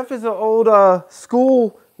 Actually, Jeff is an old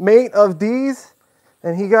school mate of Dee's,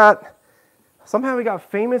 and somehow he got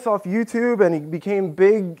famous off YouTube, and he became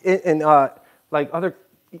big in like other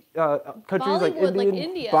countries, Bollywood, like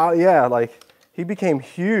India. Yeah, like he became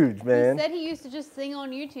huge, man. He said he used to just sing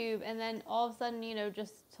on YouTube, and then all of a sudden, you know,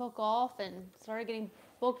 just took off and started getting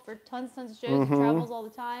booked for tons of shows and travels all the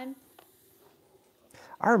time.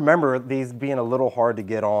 I remember these being a little hard to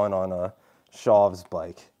get on a Shav's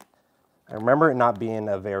bike. I remember it not being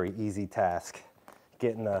a very easy task.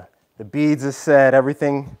 Getting the beads set,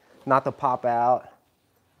 everything not to pop out.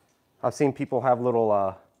 I've seen people have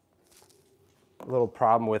little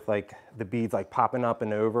problem with like the beads like popping up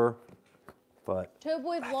and over. But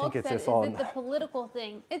Towboy Vlog said, is it the political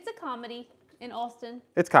thing? It's a comedy in Austin.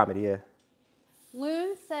 It's comedy, yeah.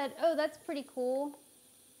 Loon said, oh, that's pretty cool.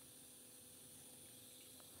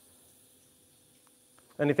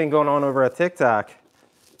 Anything going on over at TikTok?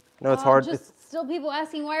 No, it's hard. Just still people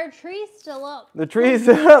asking why are trees still up? The tree's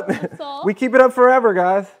up. That's all. We keep it up forever,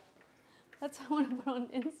 guys. That's what I want to put on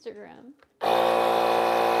Instagram.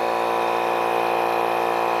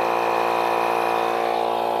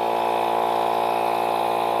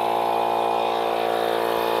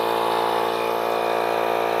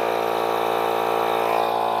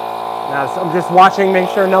 Now, so I'm just watching, make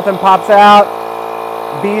sure nothing pops out.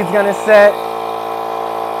 Bead's gonna set.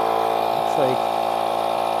 Looks like.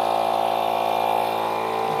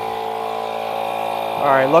 All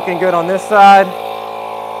right, looking good on this side.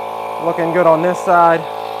 Looking good on this side.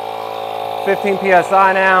 15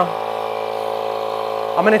 PSI now.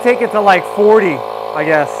 I'm gonna take it to like 40, I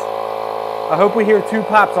guess. I hope we hear 2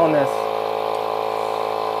 pops on this.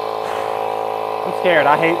 I'm scared.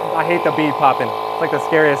 I hate the bead popping. It's like the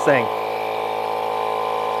scariest thing.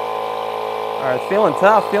 All right, it's feeling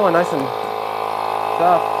tough, feeling nice and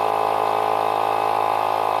tough.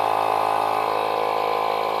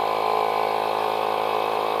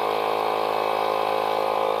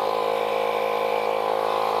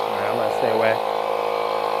 All right, I'm gonna stay away.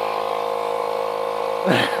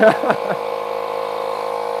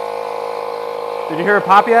 Did you hear a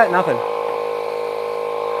pop yet? Nothing.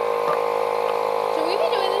 Should we be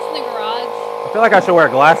doing this in the garage? I feel like I should wear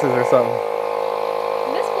glasses or something.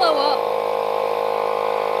 Can this blow up?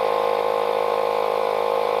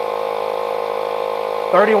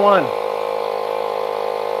 $31.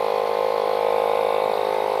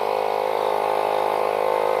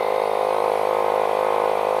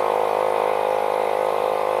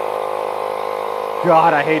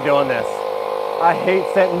 God, I hate doing this. I hate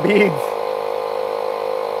setting beads.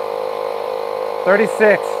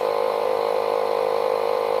 36.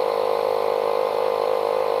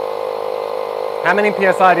 How many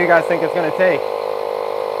PSI do you guys think it's going to take?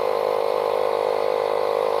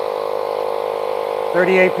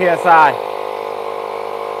 38 PSI.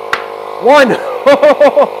 1.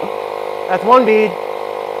 That's 1 bead.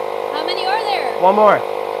 How many are there? 1 more. I'm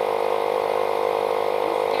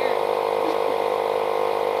scared.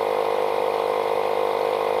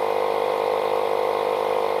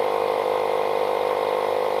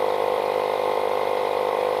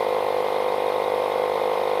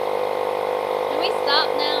 Can we stop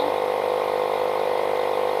now?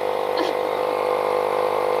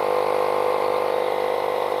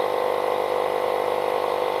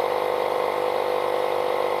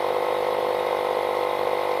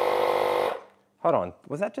 Hold on.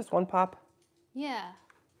 Was that just 1 pop? Yeah.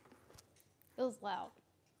 It was loud.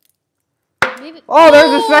 Maybe. Oh, there's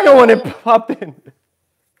the second one. It popped in.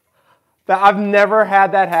 I've never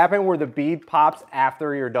had that happen where the bead pops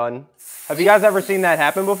after you're done. Have you guys ever seen that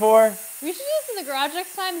happen before? We should do this in the garage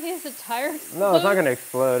next time in case the tire explodes. No, it's not going to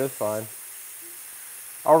explode. It's fine.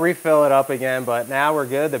 I'll refill it up again, but now we're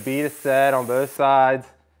good. The bead is set on both sides.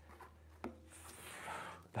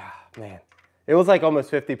 Ah, man. It was like almost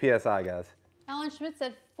 50 PSI, guys. Alan Schmidt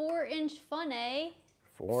said 4-inch fun, eh?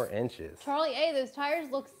 4 inches. Charlie A, those tires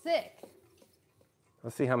look sick.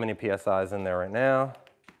 Let's see how many PSI is in there right now.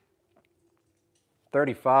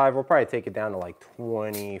 35. We'll probably take it down to like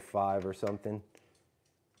 25 or something.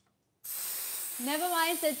 Never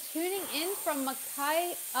mind said tuning in from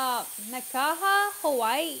Makaha,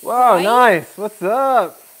 Hawaii. Wow, nice. What's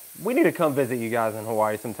up? We need to come visit you guys in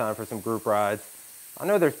Hawaii sometime for some group rides. I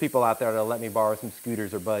know there's people out there that'll let me borrow some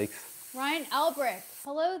scooters or bikes. Ryan Albrecht,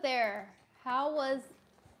 hello there. How was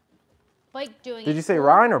bike doing? Did you say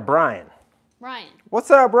Ryan or Brian? Ryan. What's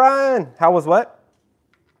up, Brian? How was what?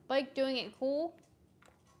 Bike doing it cool.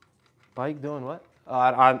 Bike doing what?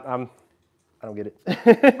 I don't get it.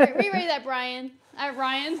 Re-read that, Brian.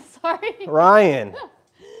 Ryan, sorry. Ryan.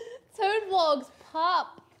 Toad Vlogs,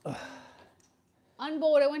 pop.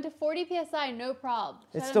 Unbold, I went to 40 PSI, no prob.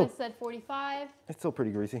 Shadow said 45. It's still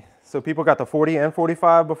pretty greasy. So people got the 40 and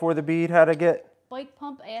 45 before the bead had to get Bike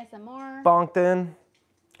pump ASMR. Bonked in.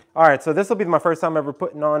 All right, so this will be my first time ever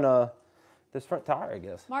putting on this front tire, I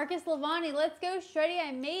guess. Marcus Lavani, let's go, Shreddie,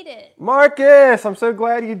 I made it. Marcus, I'm so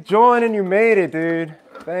glad you joined and you made it, dude.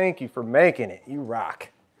 Thank you for making it. You rock.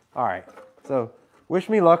 All right, so wish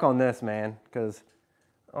me luck on this, man, because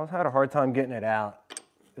I've had a hard time getting it out.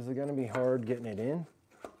 Is it gonna be hard getting it in?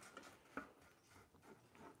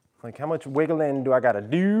 Like, how much wiggling do I gotta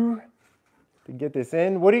do to get this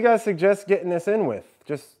in? What do you guys suggest getting this in with?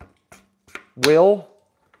 Just will?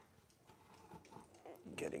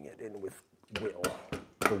 Getting it in with will.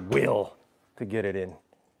 The will to get it in.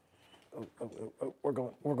 Oh, we're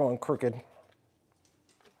going crooked.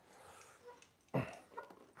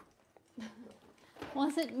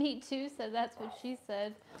 Wasn't me too, said that's what she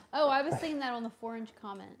said. Oh, I was thinking that on the 4-inch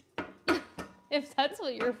comment. If that's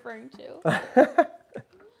what you're referring to.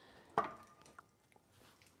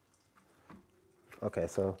 Okay,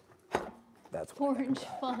 so that's 4-inch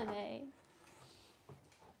fun, eh?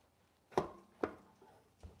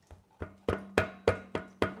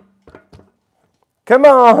 Come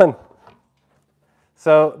on!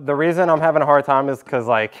 So the reason I'm having a hard time is because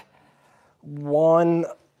like one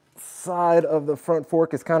side of the front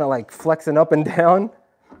fork is kind of like flexing up and down,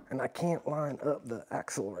 and I can't line up the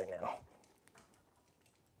axle right now.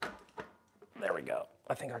 There we go.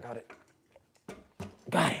 I think I got it.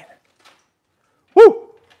 Got it. Woo!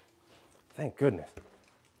 Thank goodness.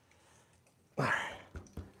 All right.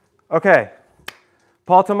 Okay.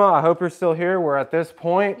 Paltema, I hope you're still here. We're at this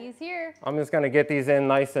point. He's here. I'm just gonna get these in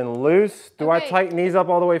nice and loose. Do I tighten these up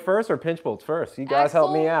all the way first or pinch bolts first? You guys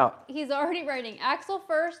help me out. He's already writing axle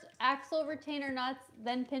first, axle retainer nuts,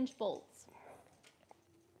 then pinch bolts.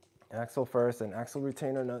 Axle first and axle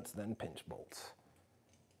retainer nuts, then pinch bolts.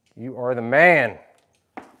 You are the man.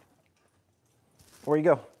 Where you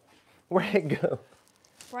go? Where'd it go?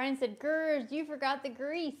 Brian said, Gers, you forgot the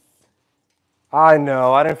grease. I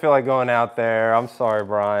know, I didn't feel like going out there. I'm sorry,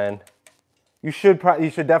 Brian. You should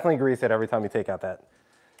definitely grease it every time you take out that.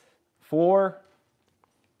 For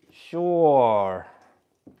sure.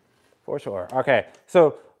 For sure. Okay,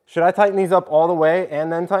 so should I tighten these up all the way and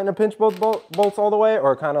then tighten the pinch bolts all the way,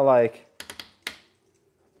 or kind of like,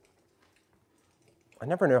 I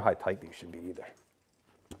never know how tight these should be either.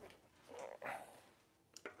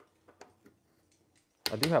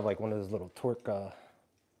 I do have like one of those little torque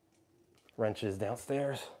wrenches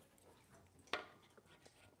downstairs.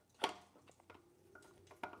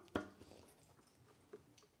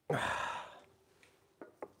 I'm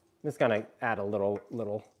just gonna add a little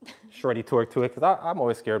shreddy torque to it because I'm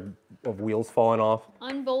always scared of wheels falling off.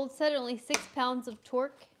 Unbold said only 6 pounds of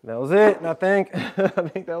torque. That was it, I think. I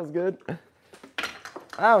think that was good.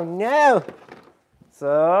 Oh no!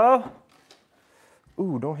 So,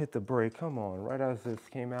 ooh, don't hit the brake. Come on, right as this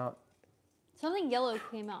came out. Something yellow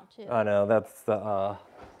came out too. I know, that's the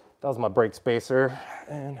that was my brake spacer,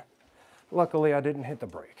 and luckily I didn't hit the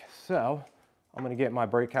brake. So I'm gonna get my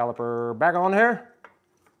brake caliper back on here.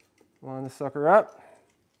 Line the sucker up.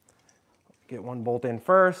 Get one bolt in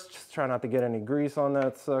first. Just try not to get any grease on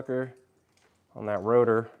that sucker, on that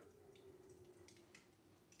rotor.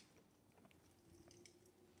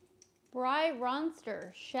 Bry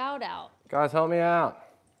Ronster, shout out. Guys, help me out.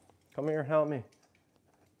 Come here, help me.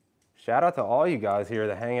 Shout out to all you guys here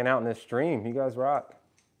that hanging out in this stream. You guys rock.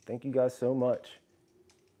 Thank you guys so much.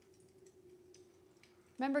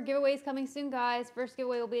 Remember, giveaways coming soon, guys. First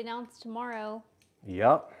giveaway will be announced tomorrow.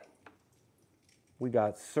 Yep. We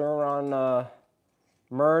got SUR RON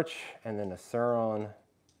merch and then a SUR RON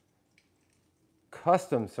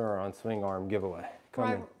custom SUR RON swing arm giveaway.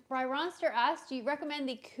 Bry Ronster asked, do you recommend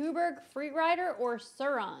the Kuberg Freerider or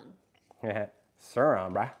SUR RON? Yeah, SUR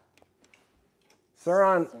RON, bruh. SUR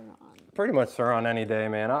RON, pretty much SUR RON any day,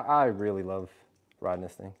 man. I really love riding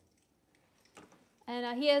this thing.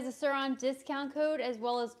 And he has a SUR RON discount code as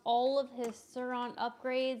well as all of his SUR RON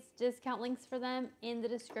upgrades, discount links for them in the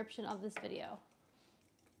description of this video.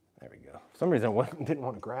 There we go. For some reason I didn't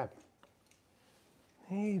want to grab.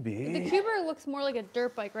 Maybe. The Cuber looks more like a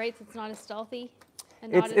dirt bike, right? So it's not as stealthy.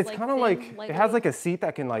 And not It's as, kind of like, it has like a seat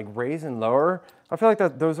that can like raise and lower. I feel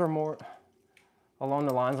like those are more along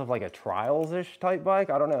the lines of like a trials-ish type bike.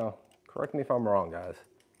 I don't know. Correct me if I'm wrong, guys.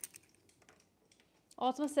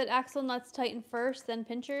 Ultima said axle nuts tighten first, then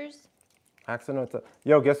pinchers. Axle nuts.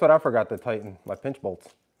 Yo, guess what I forgot to tighten? My pinch bolts.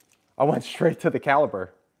 I went straight to the caliper.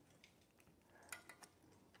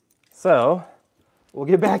 So, we'll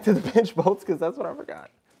get back to the pinch bolts because that's what I forgot.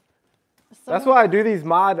 That's why I do these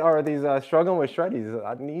struggling with shreddies.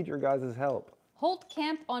 I need your guys' help. Holt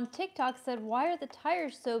Camp on TikTok said, why are the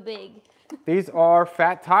tires so big? These are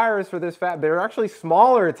fat tires for this fat. They're actually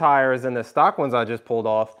smaller tires than the stock ones I just pulled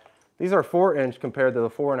off. These are 4-inch compared to the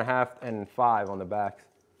 4.5 and 5 on the backs.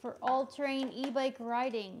 For all-terrain e-bike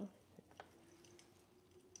riding.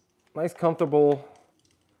 Nice, comfortable,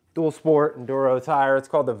 dual sport Enduro tire. It's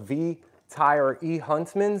called the Vee Tire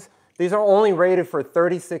E-Huntsmans. These are only rated for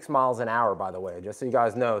 36 miles an hour, by the way, just so you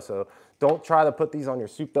guys know. So don't try to put these on your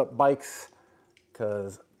souped up bikes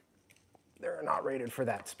because they're not rated for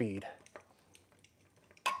that speed.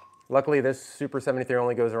 Luckily, this Super73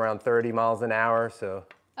 only goes around 30 miles an hour, so.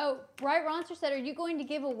 Oh, Right Ronster said, are you going to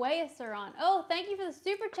give away a SUR RON? Oh, thank you for the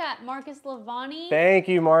super chat, Marcus Lavani. Thank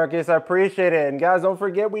you, Marcus. I appreciate it. And guys, don't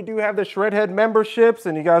forget, we do have the Shredhead memberships,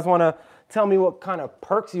 and you guys want to tell me what kind of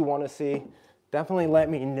perks you want to see, definitely let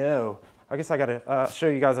me know. I guess I got to show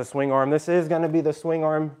you guys a swing arm. This is going to be the swing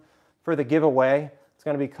arm for the giveaway. It's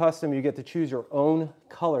going to be custom. You get to choose your own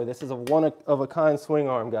color. This is a one-of-a-kind swing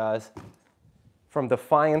arm, guys, from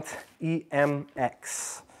Defiant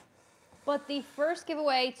EMX. But the first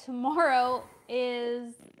giveaway tomorrow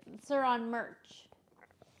is SUR RON merch.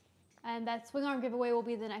 And that swing arm giveaway will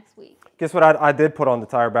be the next week. Guess what I did put on the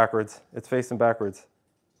tire backwards? It's facing backwards.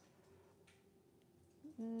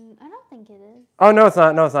 I don't think it is. Oh, no, it's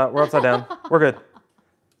not. No, it's not. We're upside down. We're good.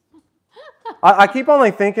 I keep on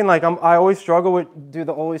like thinking like I always struggle with,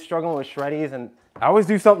 always struggling with shreddies, and I always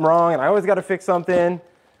do something wrong, and I always got to fix something.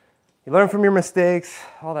 You learn from your mistakes,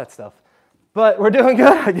 all that stuff. But we're doing good,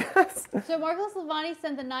 I guess. So Marcos Lavani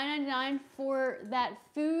sent the $9.99 for that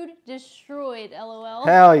food destroyed, LOL.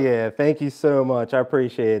 Hell yeah, thank you so much. I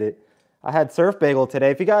appreciate it. I had Surf Bagel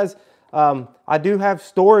today. If you guys, I do have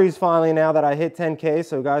stories finally now that I hit 10K,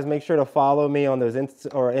 so guys, make sure to follow me on those,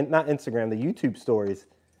 not Instagram, the YouTube stories.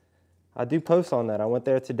 I do post on that. I went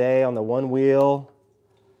there today on the one wheel.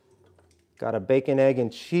 Got a bacon, egg,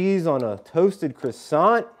 and cheese on a toasted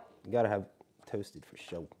croissant. You gotta have toasted for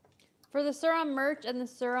sure. For the SUR RON merch and the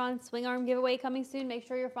SUR RON swing arm giveaway coming soon, make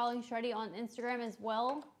sure you're following Shreddie on Instagram as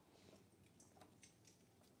well.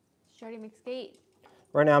 Shreddie McSkate.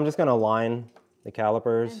 Right now, I'm just gonna align the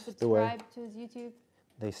calipers and the way subscribe to his YouTube.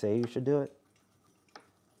 They say you should do it.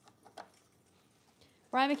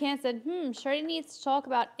 Brian McCann said, Shreddie needs to talk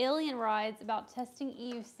about alien rides, about testing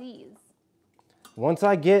EUCs. Once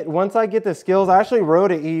I get the skills, I actually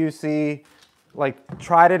rode an EUC, like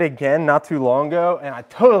tried it again not too long ago, and I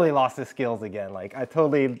totally lost the skills again. Like I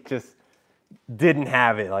totally just didn't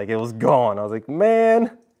have it. Like it was gone. I was like,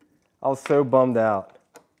 man, I was so bummed out.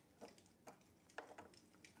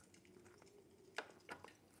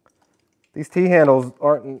 These T-handles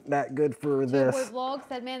aren't that good for this. Boy Vlog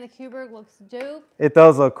said, man, the Kuberg looks dope. It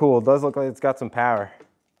does look cool. It does look like it's got some power,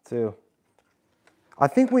 too. I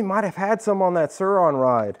think we might have had some on that SUR RON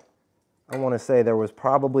ride. I want to say there was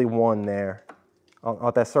probably one there.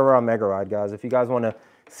 On that SUR RON Mega Ride, guys. If you guys want to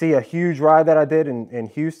see a huge ride that I did in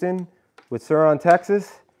Houston with SUR RON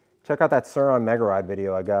Texas, check out that SUR RON Mega Ride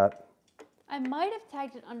video I got. I might have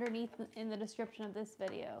tagged it underneath in the description of this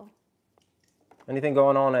video. Anything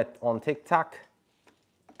going on TikTok?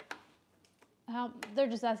 They're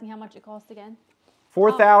just asking how much it costs again.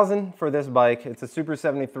 $4,000 for this bike. It's a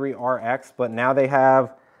Super73 RX, but now they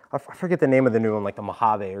have, I forget the name of the new one, like the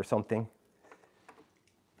Mojave or something.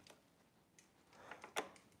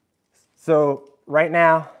 So right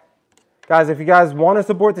now, guys, if you guys want to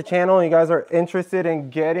support the channel and you guys are interested in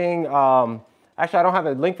getting, actually I don't have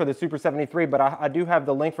a link for the Super73, but I do have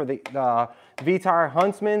the link for the Vee Tire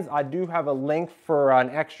Huntsmans. I do have a link for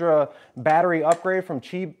an extra battery upgrade from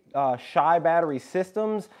Shy Battery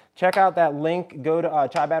Systems. Check out that link. Go to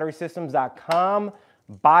chybatterysystems.com.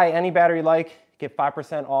 Buy any battery you like. Get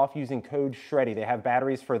 5% off using code SHREDDIE. They have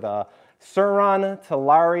batteries for the SUR RON,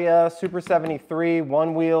 Talaria, Super73,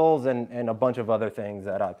 One Wheels, and a bunch of other things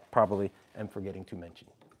that I probably am forgetting to mention.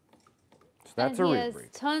 So that's a has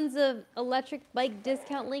tons of electric bike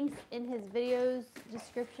discount links in his videos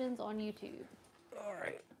descriptions on YouTube. All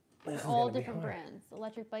right. All different brands.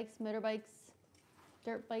 Electric bikes, motorbikes,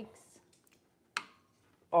 dirt bikes.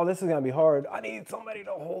 Oh, this is going to be hard. I need somebody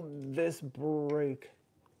to hold this brake.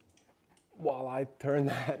 while I turn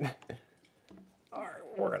that. All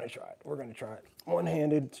right, we're gonna try it. We're gonna try it.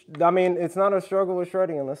 One-handed. I mean, it's not a struggle with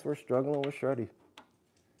shredding unless we're struggling with shredding.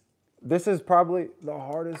 This is probably the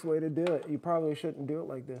hardest way to do it. You probably shouldn't do it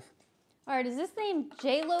like this. All right, is this name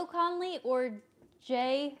J-Lo Conley or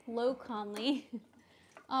J-Lo Conley?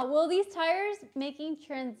 Will these tires making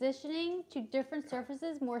transitioning to different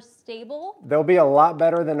surfaces more stable? They'll be a lot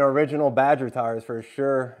better than the original Badger tires for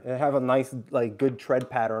sure. They have a nice, like, good tread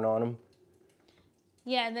pattern on them.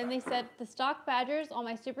 Yeah, and then they said the stock Badgers on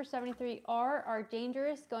my Super73 R are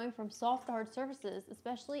dangerous going from soft to hard surfaces,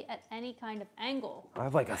 especially at any kind of angle. I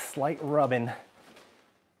have like a slight rubbing.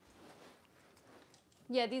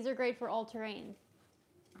 Yeah, these are great for all terrain.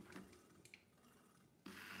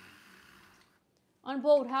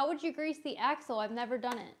 Unbold, how would you grease the axle? I've never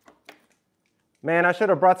done it. Man, I should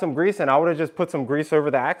have brought some grease in. I would have just put some grease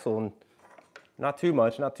over the axle and not too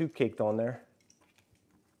much, not too caked on there.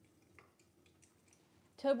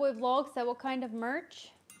 Toadboy Vlog said what kind of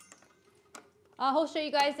merch? He'll show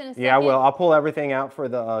you guys in a second. Yeah, I will. I'll pull everything out for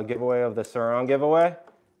the giveaway of the SUR RON giveaway.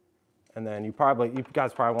 And then you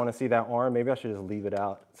guys probably want to see that arm. Maybe I should just leave it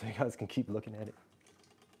out so you guys can keep looking at it.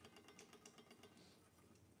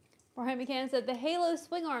 Brian McCann said, the Halo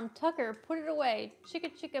swing arm, Tucker, put it away.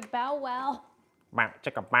 Chicka chicka bow wow. Bow,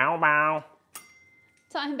 chicka bow bow.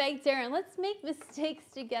 Time Bank Darren, let's make mistakes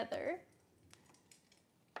together.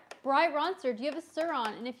 Bri Ronster, do you have a SUR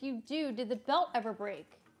RON? And if you do, did the belt ever break?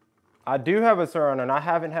 I do have a SUR RON, and I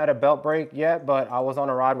haven't had a belt break yet, but I was on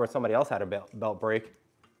a ride where somebody else had a belt break.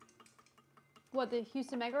 What, the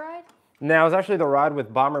Houston Mega Ride? No, it was actually the ride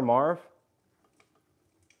with Bomber Marv.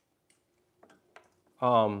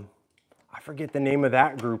 I forget the name of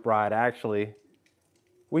that group ride, actually.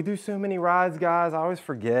 We do so many rides, guys, I always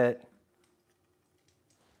forget.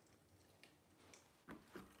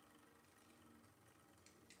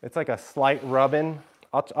 It's like a slight rubbing.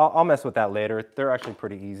 I'll mess with that later. They're actually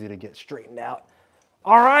pretty easy to get straightened out.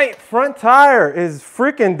 All right, front tire is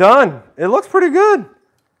freaking done. It looks pretty good.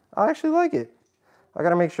 I actually like it. I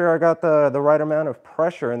gotta make sure I got the right amount of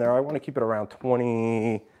pressure in there. I wanna keep it around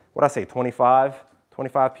 20, what'd I say, 25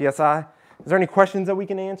 PSI. Is there any questions that we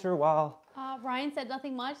can answer while? Ryan said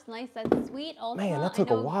nothing much. Nice, that's sweet. Ultima, Man, that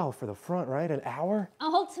took a while for the front, right? An hour?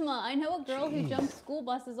 Ultima, I know a girl who jumps school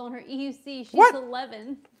buses on her EUC. She's What?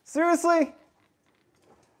 11. Seriously?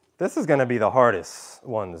 This is gonna be the hardest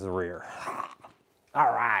one's rear.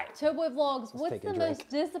 All right. Toadboy Vlogs, what's the most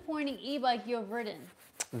disappointing e-bike you have ridden?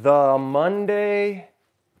 The Monday,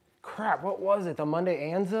 crap, what was it? The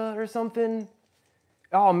Monday Anza or something?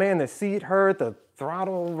 Oh man, the seat hurt, the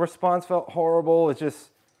throttle response felt horrible.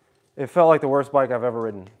 It felt like the worst bike I've ever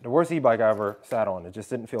ridden. The worst e-bike I ever sat on. It just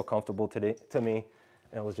didn't feel comfortable to me.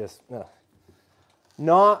 And it was just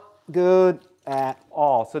not good at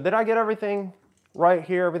all. So did I get everything right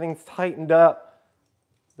here? Everything's tightened up.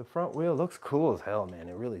 The front wheel looks cool as hell, man.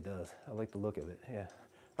 It really does. I like the look of it, yeah.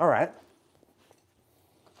 All right.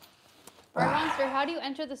 Monster, how do you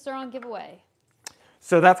enter the SUR RON giveaway?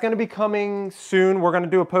 So that's going to be coming soon. We're going to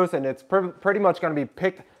do a post, and it's pretty much going to be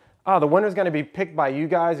picked. The winner's going to be picked by you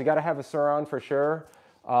guys. You got to have a SUR RON for sure.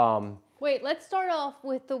 Wait, let's start off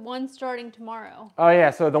with the one starting tomorrow. Oh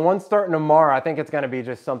yeah, so the one starting tomorrow, I think it's going to be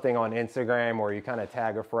just something on Instagram where you kind of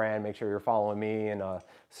tag a friend, make sure you're following me, and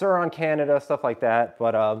SUR RON Canada, stuff like that.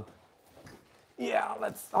 But yeah,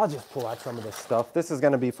 I'll just pull out some of this stuff. This is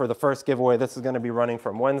going to be for the first giveaway. This is going to be running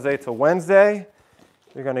from Wednesday to Wednesday.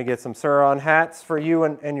 You're going to get some SUR RON hats for you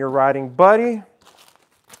and your riding buddy.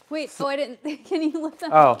 Wait, so I didn't, can you lift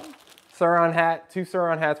them? Oh, SUR RON hat, 2 SUR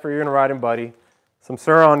RON hats for you and a riding buddy. Some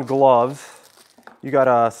SUR RON gloves. You got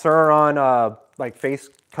a SUR RON like face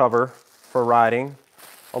cover for riding.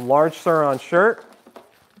 A large SUR RON shirt.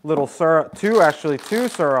 Little two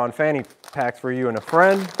SUR RON fanny packs for you and a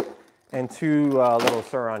friend. And 2 little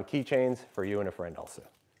SUR RON keychains for you and a friend also.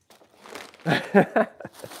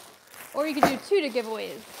 Or you could do 2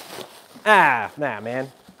 giveaways. Nah,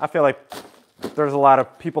 man. I feel like there's a lot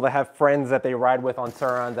of people that have friends that they ride with on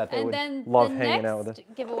SUR RONs that they would love hanging out with. And then the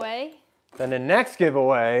next giveaway. Then the next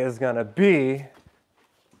giveaway is gonna be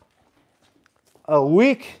a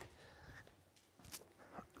week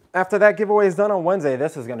after that giveaway is done on Wednesday.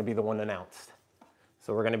 This is gonna be the one announced.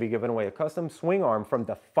 So we're gonna be giving away a custom swing arm from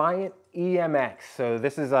Defiant EMX. So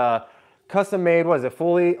this is a custom made,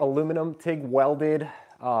 fully aluminum TIG welded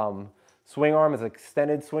swing arm. It's an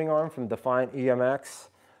extended swing arm from Defiant EMX.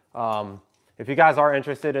 If you guys are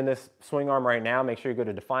interested in this swing arm right now, make sure you go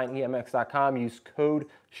to defiantemx.com, use code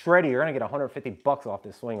SHREDDIE. You're gonna get 150 bucks off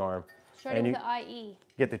this swing arm. SHREDDIE with the IE.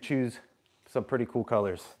 Get to choose some pretty cool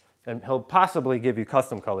colors. And he'll possibly give you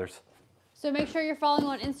custom colors. So make sure you're following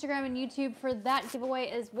on Instagram and YouTube for that giveaway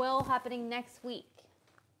as well, happening next week.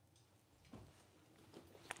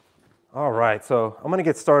 All right, so I'm gonna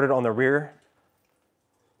get started on the rear.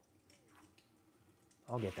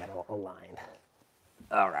 I'll get that all aligned.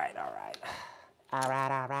 All right. All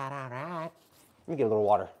right. Let me get a little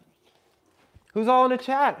water. Who's all in the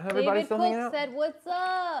chat? Everybody still hanging out? David Cook said, what's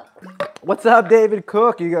up? What's up, David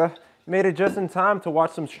Cook? You made it just in time to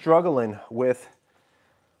watch some struggling with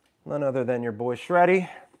none other than your boy Shreddie.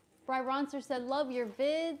 Bry Ronster said, love your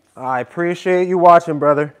vids. I appreciate you watching,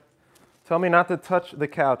 brother. Tell me not to touch the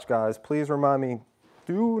couch, guys. Please remind me,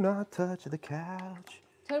 do not touch the couch.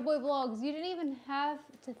 Toadboy Vlogs, you didn't even have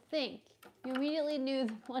to think. You immediately knew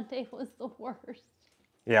that Monday was the worst.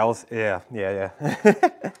 Yeah, yeah.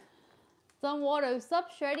 Dom Waldo, sup,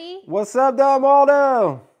 Shreddie? What's up, Dom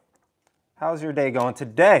Waldo? How's your day going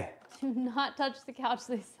today? Do not touch the couch,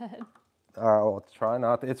 they said. All right, well, try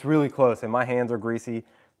not to. It's really close, and my hands are greasy.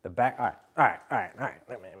 The back, all right.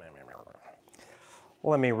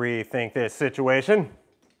 Let me rethink this situation.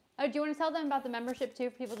 Oh, do you want to tell them about the membership too,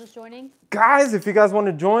 for people just joining? Guys, if you guys want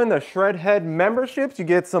to join the Shredhead memberships, you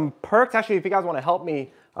get some perks. Actually, if you guys want to help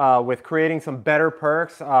me with creating some better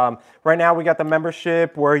perks, right now we got the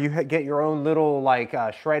membership where you get your own little like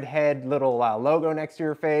Shredhead little logo next to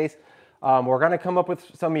your face. We're going to come up with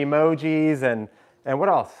some emojis and what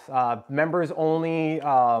else? Members only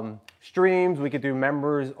streams. We could do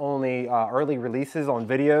members only early releases on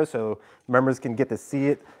video so members can get to see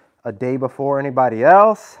it a day before anybody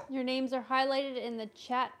else. Your names are highlighted in the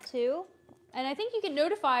chat too. And I think you get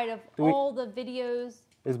notified of all the videos.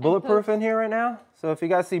 Is Bulletproof in here right now? So if you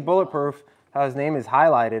guys see Bulletproof, how his name is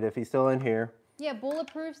highlighted if he's still in here. Yeah,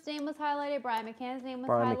 Bulletproof's name was highlighted. Brian McCann's name was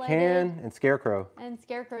Brian highlighted. McCann and Scarecrow. And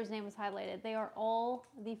Scarecrow's name was highlighted. They are all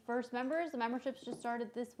the first members. The memberships just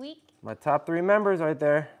started this week. My top 3 members right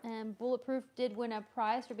there. And Bulletproof did win a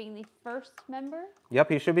prize for being the first member.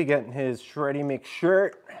 Yep, he should be getting his Shreddie Mix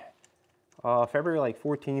shirt February like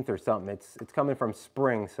 14th or something. It's coming from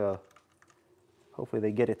spring, so hopefully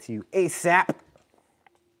they get it to you ASAP.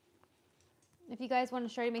 If you guys want a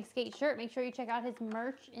Shreddie Mix skate shirt, make sure you check out his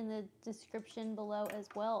merch in the description below as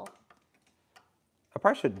well. I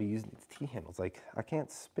probably should be using these T-handles. Like, I can't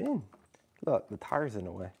spin. Look, the tire's in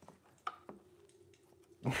the way.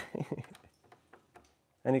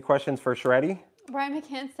 Any questions for Shreddie? Brian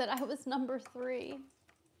McCann said, I was number 3.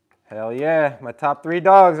 Hell yeah, my top 3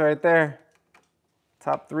 dogs right there.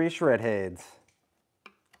 Top 3 Shredheads.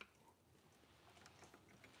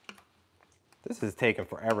 This is taking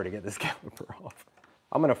forever to get this caliper off.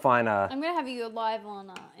 I'm gonna find a... I'm gonna have you go live on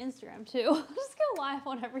Instagram too. Just go live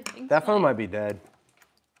on everything. That phone might be dead.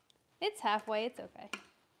 It's halfway, it's okay.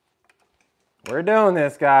 We're doing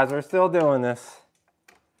this, guys. We're still doing this.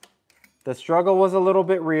 The struggle was a little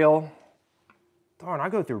bit real. Darn, I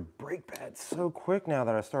go through brake pads so quick now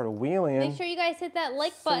that I started wheeling. Make sure you guys hit that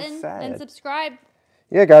like button and subscribe.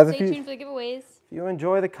 Yeah, guys, Stay tuned for the giveaways. If you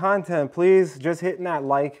enjoy the content, please just hitting that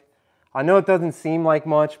like. I know it doesn't seem like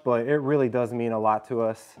much, but it really does mean a lot to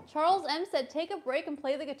us. Charles M said, take a break and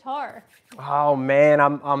play the guitar. Oh man,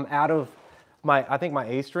 I'm out of my, I think my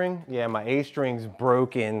A string. Yeah, my A string's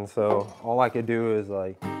broken, so all I could do is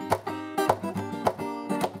like.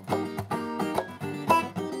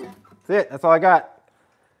 That's it, that's all I got.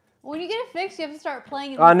 When you get it fixed, you have to start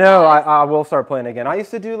playing. I know, I will start playing again. I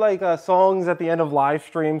used to do like songs at the end of live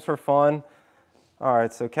streams for fun. All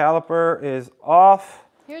right, so caliper is off.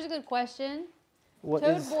 Here's a good question.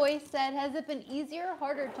 Toad Boy said, has it been easier or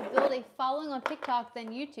harder to build a following on TikTok than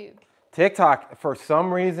YouTube? TikTok, for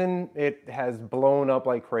some reason, it has blown up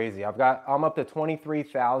like crazy. I'm up to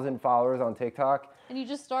 23,000 followers on TikTok. And you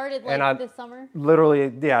just started like this summer?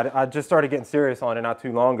 Literally, yeah, I just started getting serious on it not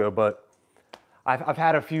too long ago, but I've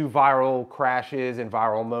had a few viral crashes and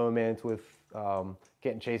viral moments with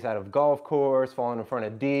getting chased out of a golf course, falling in front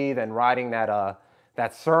of D, then riding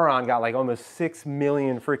that SUR RON got like almost 6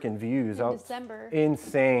 million freaking views. In December.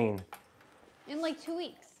 Insane. In like 2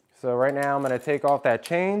 weeks. So right now I'm gonna take off that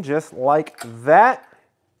chain just like that.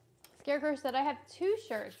 Scarecrow said, I have 2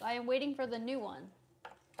 shirts. I am waiting for the new one.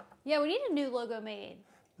 Yeah, we need a new logo made.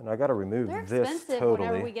 And I gotta remove this totally. They're expensive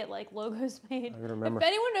whenever we get like logos made. I gotta remember. If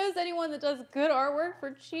anyone knows anyone that does good artwork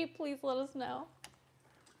for cheap, please let us know.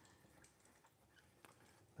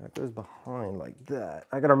 That goes behind like that.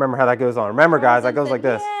 I gotta remember how that goes on. Remember, guys, that goes like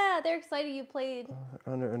this. Yeah, they're excited you played.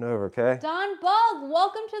 Under and over, okay? Don Bug,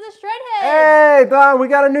 welcome to the Shredhead. Hey, Don, we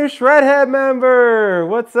got a new Shredhead member.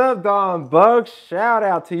 What's up, Don Bug? Shout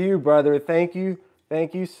out to you, brother. Thank you.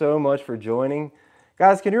 Thank you so much for joining.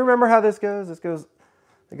 Guys, can you remember how this goes? It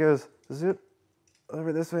goes zip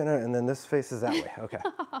over this way, and then this faces that way. Okay.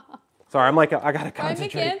 Sorry, I'm like, I gotta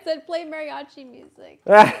concentrate. Ryan McCann said play mariachi music.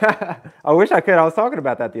 I wish I could. I was talking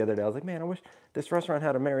about that the other day. I was like, man, I wish this restaurant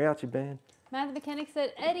had a mariachi band. Matt the Mechanic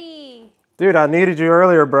said Eddie. Dude, I needed you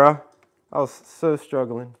earlier, bro. I was so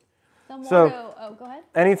struggling. So, oh, go ahead.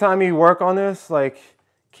 Anytime you work on this, like,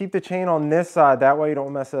 keep the chain on this side. That way you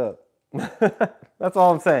don't mess up. That's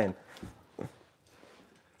all I'm saying.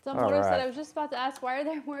 Someone said, I was just about to ask, why are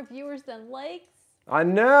there more viewers than likes? I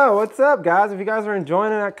know. What's up, guys? If you guys are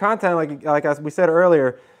enjoying that content, like we said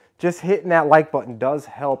earlier, just hitting that like button does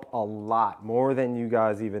help a lot, more than you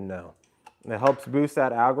guys even know. It helps boost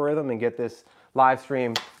that algorithm and get this live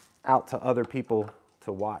stream out to other people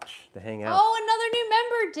to watch, to hang out. Oh, another new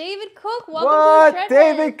member, David Cook. Welcome to Shredhead.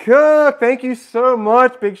 David Cook, thank you so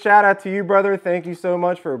much. Big shout out to you, brother. Thank you so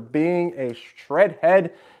much for being a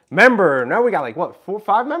Shredhead member. Now we got like, what, 4 or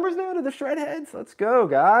 5 members now to the Shredheads? Let's go,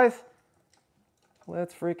 guys.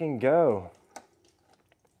 Let's freaking go.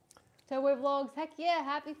 Towboy Vlogs, heck yeah,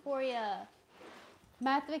 happy for you.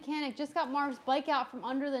 Matt the Mechanic just got Marv's bike out from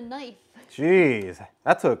under the knife. Jeez,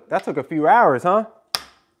 that took a few hours, huh?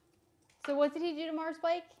 So what did he do to Marv's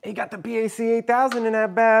bike? He got the BAC 8000 in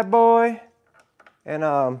that bad boy. And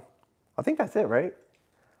I think that's it, right?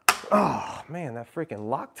 Oh, man, that freaking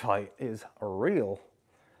Loctite is real.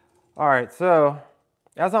 All right, so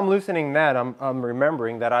as I'm loosening that, I'm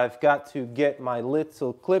remembering that I've got to get my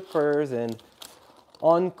little clippers and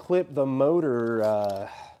unclip the motor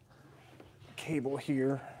cable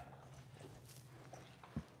here.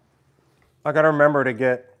 I gotta remember to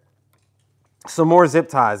get some more zip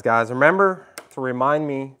ties, guys. Remember to remind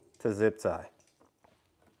me to zip tie.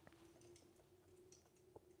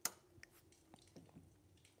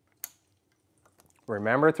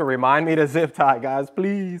 Remember to remind me to zip tie, guys,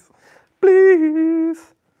 please.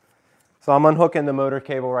 Please. So I'm unhooking the motor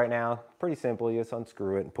cable right now. Pretty simple, you just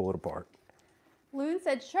unscrew it and pull it apart. Loon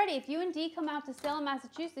said, Shreddie, if you and Dee come out to Salem,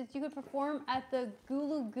 Massachusetts, you could perform at the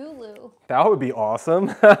Gulu Gulu. That would be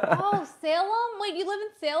awesome. Oh, Salem? Wait, you live in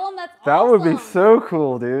Salem? That's awesome. That would be so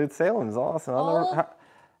cool, dude. Salem's awesome.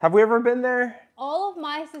 Have we ever been there? All of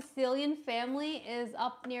my Sicilian family is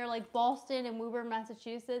up near like Boston and Woburn,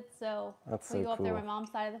 Massachusetts. So we go up there, my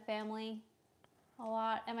mom's side of the family, a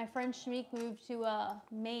lot. And my friend Shmeek moved to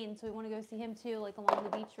Maine, so we want to go see him too, like along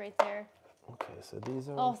the beach right there. Okay, so these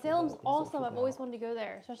are... Oh, Salem's awesome. I've always wanted to go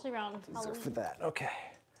there, especially around Halloween. For that, okay.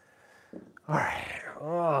 All right.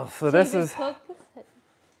 Oh, so this is fun.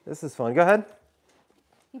 Go ahead.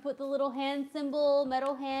 You put the little hand symbol,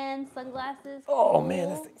 metal hand, sunglasses. Oh, man,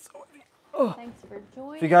 this thing's so heavy. Oh. Thanks for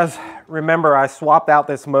joining. If you guys remember, I swapped out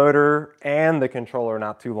this motor and the controller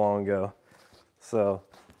not too long ago. So,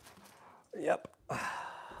 yep.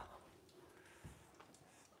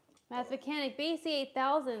 Matt Mechanic, BAC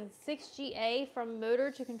 8000, 6GA from motor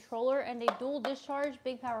to controller and a dual discharge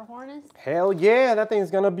big power harness. Hell yeah, that thing's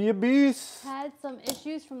gonna be a beast. Had some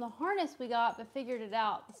issues from the harness we got, but figured it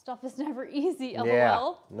out. The stuff is never easy, LOL.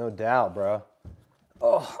 Yeah, no doubt, bro.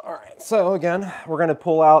 Oh, all right, so again, we're gonna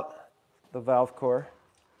pull out the valve core.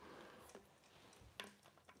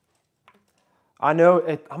 I know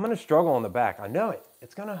it, I'm gonna struggle on the back. I know it,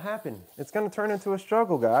 it's gonna happen. It's gonna turn into a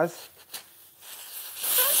struggle, guys.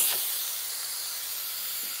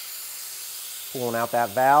 Pulling out that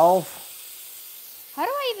valve. How do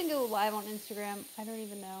I even go live on Instagram? I don't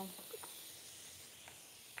even know.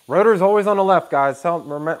 Rotor's always on the left, guys.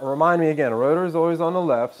 Remind me again, rotor's always on the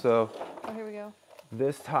left, so. Oh, here we go.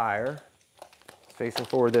 This tire is facing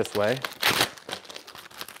forward this way.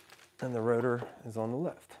 And the rotor is on the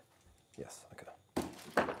left. Yes, okay.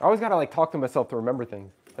 I always gotta like talk to myself to remember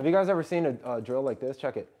things. Have you guys ever seen a drill like this?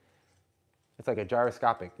 Check it. It's like a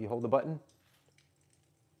gyroscopic. You hold the button.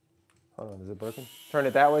 Hold on, is it broken? Turn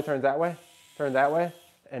it that way, turns that way, turn that way.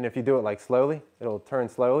 And if you do it like slowly, it'll turn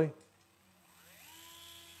slowly.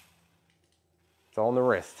 It's all in the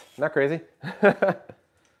wrist. Isn't that crazy?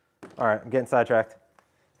 All right, I'm getting sidetracked.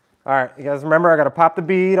 All right, you guys remember I gotta pop the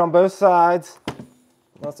bead on both sides.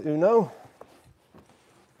 That's uno.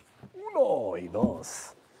 Uno y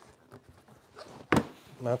dos.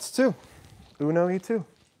 That's two. Uno y two.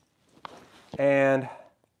 And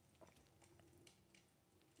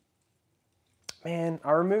man,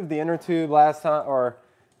 I removed the inner tube last time, or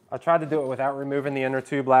I tried to do it without removing the inner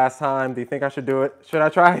tube last time. Do you think I should do it? Should I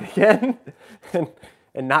try it again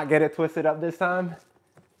and not get it twisted up this time?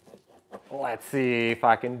 Let's see if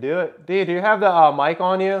I can do it. Dee, do you have the mic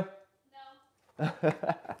on you? No.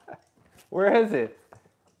 Where is it?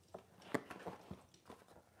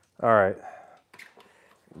 All right.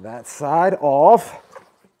 That side off.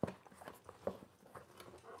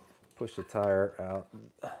 Push the tire out.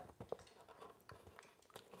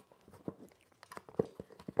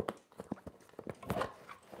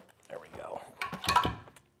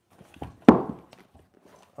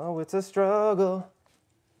 Oh, it's a struggle.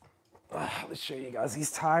 Let's show you guys these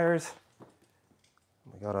tires. Oh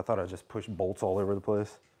my God, I thought I just pushed bolts all over the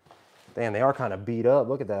place. Damn, they are kind of beat up.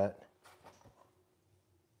 Look at that.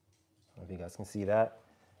 I don't know if you guys can see that.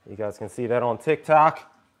 You guys can see that on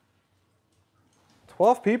TikTok.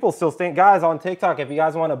 12 people still staying. Guys, on TikTok, if you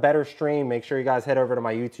guys want a better stream, make sure you guys head over to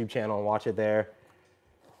my YouTube channel and watch it there.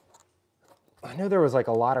 I know there was like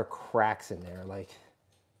a lot of cracks in there. Like,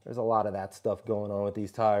 there's a lot of that stuff going on with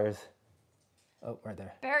these tires. Oh, right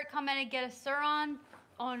there. Barrett commented, get a SUR RON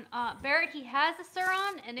on, Barrett, he has a SUR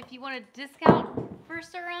RON, and if you want a discount for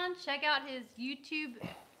SUR RON, check out his YouTube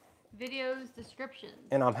videos descriptions.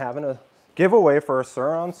 And I'm having a giveaway for a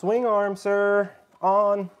SUR RON swing arm, SUR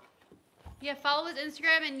RON. Yeah, follow his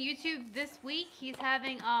Instagram and YouTube this week. He's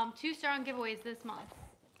having 2 SUR RON giveaways this month.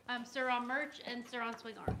 SUR RON merch and SUR RON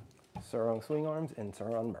swing arm. SUR RON swing arms and SUR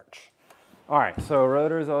RON merch. All right, so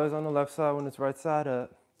rotor is always on the left side when it's right side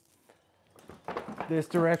up. This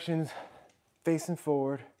direction's facing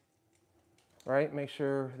forward, right? Make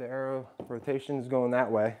sure the arrow rotation is going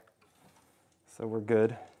that way. So we're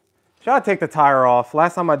good. Should I take the tire off?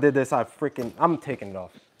 Last time I did this, I'm taking it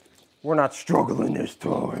off. We're not struggling this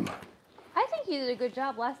time. I think you did a good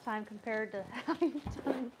job last time compared to how you've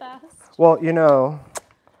done in the past. Well, you know,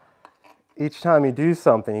 each time you do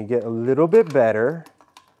something, you get a little bit better.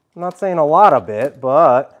 I'm not saying a lot of it,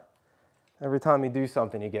 but every time you do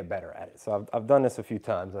something, you get better at it. So I've done this a few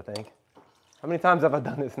times, I think. How many times have I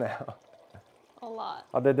done this now? A lot.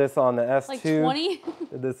 I did this on the S2. Like 20?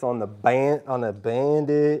 Did this on the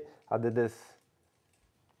Bandit. I did this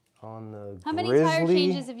on the Grizzly. How many tire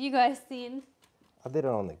changes have you guys seen? I did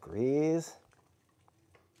it on the Grizz.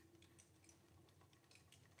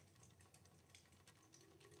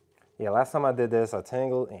 Yeah, last time I did this, I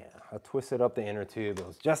twisted up the inner tube. It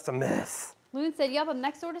was just a mess. Loon said, yep, I'm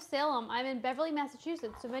next door to Salem. I'm in Beverly,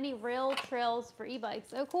 Massachusetts. So many rail trails for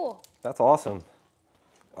e-bikes. Oh, cool. That's awesome.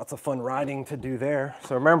 Lots of fun riding to do there.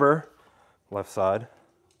 So remember, left side,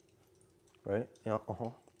 right? Yeah,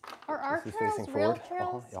 Are our trails rail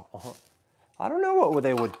trails? I don't know what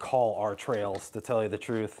they would call our trails, to tell you the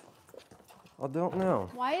truth. I don't know.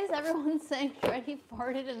 Why is everyone saying Shreddie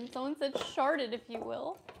farted and someone said sharded, if you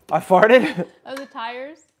will? I farted? Oh, the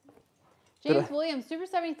tires? James Williams,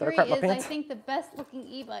 Super73 is, I think, the best looking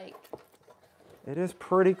e-bike. It is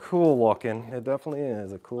pretty cool looking. It definitely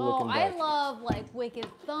is a cool looking bike. I love like Wicked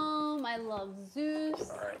Thumb. I love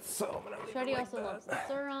Zooz. All right, so I'm gonna Shreddie also loves the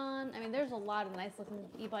SUR RON. I mean, there's a lot of nice looking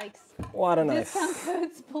e-bikes. A lot of nice. Discount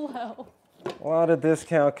codes below. A lot of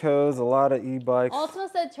discount codes, a lot of e-bikes. Ultima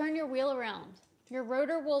said turn your wheel around. Your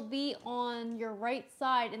rotor will be on your right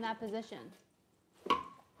side in that position.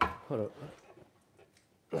 Hold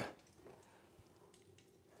up.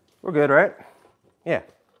 We're good, right? Yeah.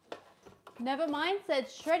 Never mind said,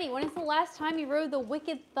 Shreddie, when is the last time you rode the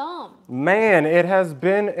Wicked Thumb? Man, it has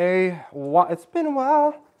been a while. It's been a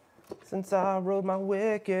while since I rode my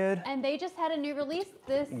Wicked. And they just had a new release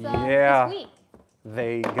this week.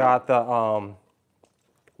 They got the,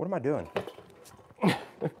 what am I doing? I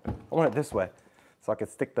want it this way so I could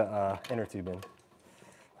stick the inner tube in.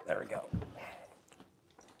 There we go.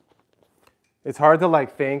 It's hard to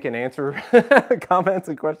like think and answer comments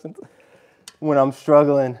and questions when I'm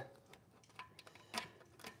struggling.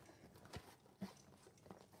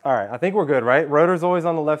 All right, I think we're good, right? Rotor's always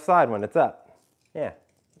on the left side when it's up. Yeah,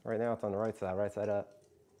 right now it's on the right side up.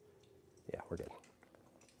 Yeah, we're good.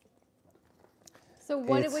 So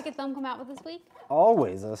what did Wicked Thumb come out with this week?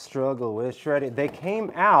 Always a struggle with Shreddie. They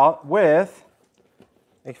came out with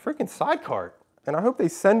a freaking side cart. And I hope they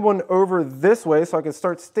send one over this way so I can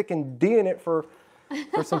start sticking D in it for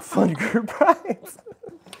some fun group rides.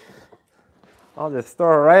 I'll just throw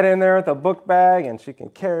her right in there with a book bag and she can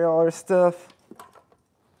carry all her stuff.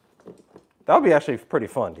 That would be actually pretty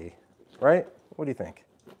fun, D, right? What do you think?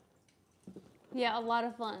 Yeah, a lot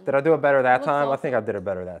of fun. Did I do it better that time? Awesome. I think I did it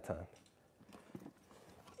better that time.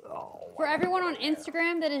 Oh, for everyone on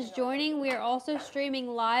Instagram that is joining, we are also streaming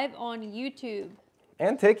live on YouTube.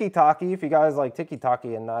 And Tiki-Taki, if you guys like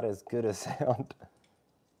Tiki-Taki and not as good as sound.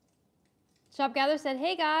 Shop Gather said,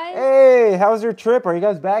 hey guys. Hey, how's your trip? Are you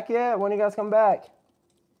guys back yet? When do you guys come back?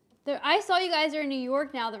 I saw you guys are in New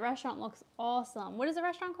York now. The restaurant looks awesome. What is the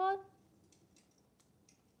restaurant called?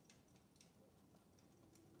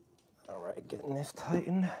 All right, getting this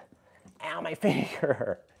tightened. Ow, my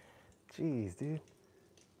finger. Jeez, dude.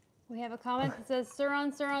 We have a comment that says, SUR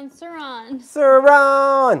RON, SUR RON, SUR RON. SUR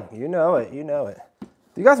RON! You know it, you know it.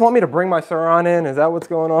 Do you guys want me to bring my SUR RON in? Is that what's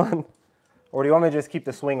going on? Or do you want me to just keep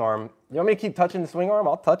the swing arm? You want me to keep touching the swing arm?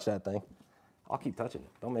 I'll touch that thing. I'll keep touching it.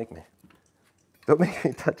 Don't make me. Don't make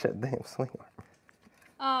me touch that damn swing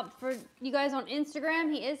For you guys on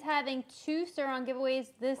Instagram, he is having 2 SUR RON giveaways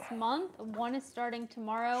this month. One is starting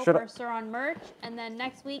tomorrow for SUR RON merch, and then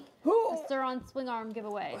next week, a SUR RON swing arm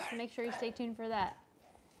giveaway. So make sure you stay tuned for that.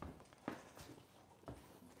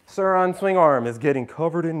 SUR RON swing arm is getting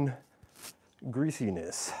covered in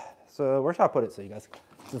greasiness. So where should I put it so you guys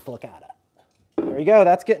just look at it? There you go.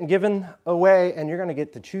 That's getting given away, and you're going to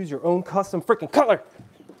get to choose your own custom freaking color.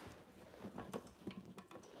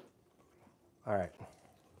 All right.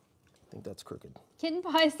 I think that's crooked. Kitten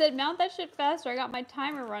Pie said, mount that shit faster. I got my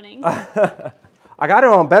timer running. I got it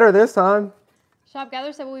on better this time. Shop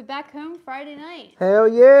Gather said, we'll be back home Friday night. Hell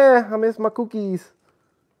yeah. I miss my cookies.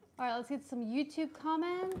 All right, let's get some YouTube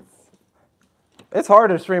comments. It's hard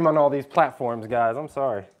to stream on all these platforms, guys. I'm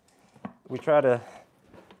sorry. We're trying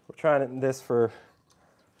this for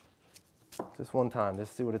just one time.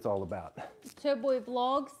 Just see what it's all about. Showboy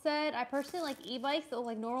Vlog said, I personally like e-bikes that look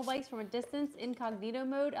like normal bikes from a distance, incognito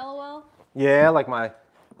mode, LOL. Yeah, like my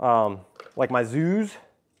Zooz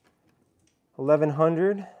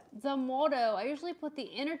 1100. Zamoto, I usually put the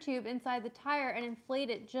inner tube inside the tire and inflate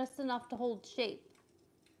it just enough to hold shape.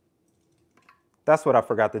 That's what I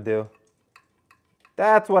forgot to do.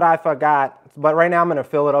 That's what I forgot. But right now I'm gonna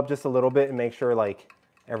fill it up just a little bit and make sure like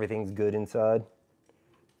everything's good inside.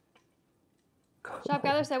 Shop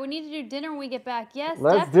Gather said, we need to do dinner when we get back. Yes,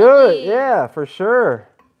 let's definitely. do it. Yeah, for sure.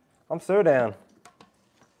 I'm so down.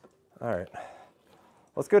 All right.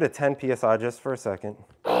 Let's go to 10 PSI just for a second.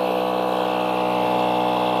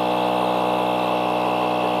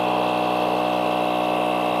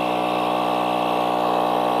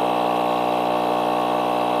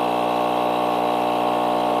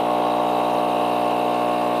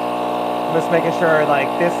 I'm just making sure like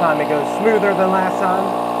this time it goes smoother than last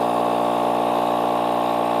time.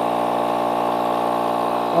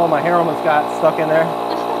 Oh, my hair almost got stuck in there.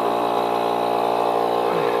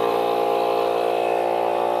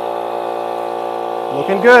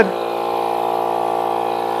 Looking good.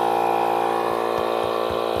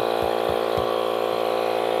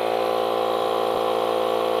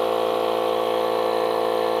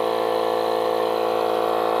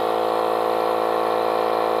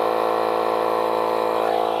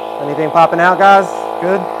 Anything popping out, guys?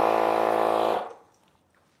 Good?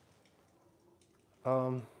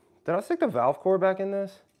 Did I stick the valve core back in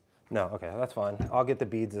this? No, okay, that's fine. I'll get the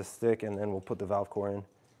beads to stick and then we'll put the valve core in.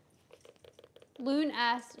 Loon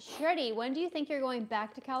asked, Shreddie, when do you think you're going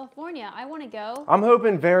back to California? I want to go. I'm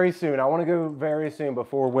hoping very soon. I want to go very soon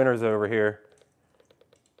before winter's over here.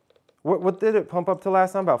 What did it pump up to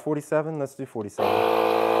last time? About 47? Let's do 47.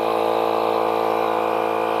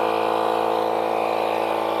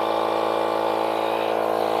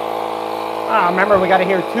 Ah, remember, we got to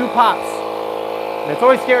hear 2 pops. And it's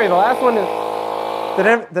always scary. The last one is...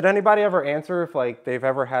 Did anybody ever answer if like they've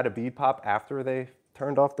ever had a bead pop after they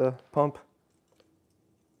turned off the pump?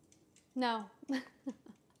 No.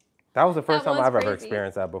 That was the first time I've crazy. ever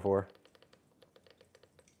experienced that before.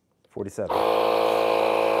 47.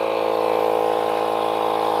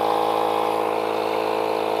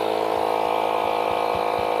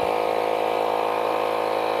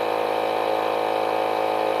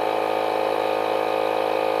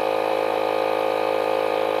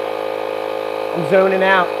 I'm zoning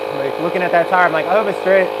out. I'm like looking at that tire. I'm like, I hope it's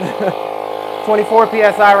straight. 24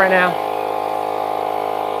 PSI right now.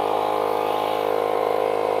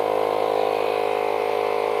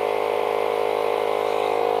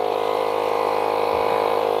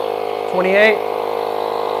 $28,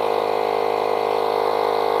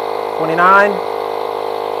 $29,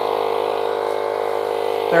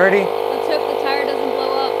 $30. Let's hope the tire doesn't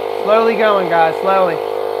blow up. Slowly going, guys, slowly.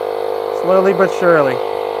 Slowly but surely.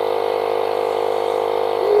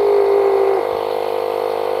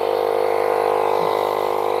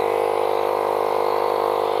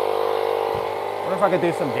 I wonder if I could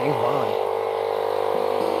do some James Bond.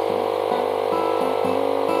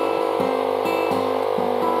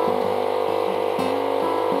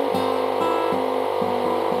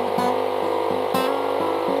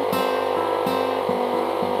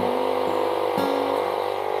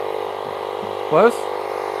 Close?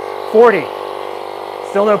 40.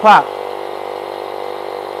 Still no pop.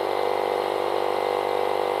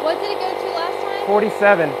 What did it go to last time?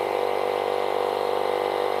 47.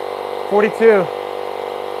 42.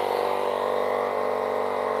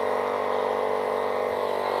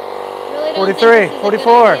 Really don't 43, think this is a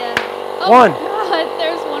 44. good idea. Oh 1. My God,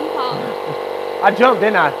 there's 1 pop. I jumped,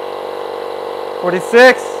 didn't I?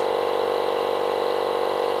 46.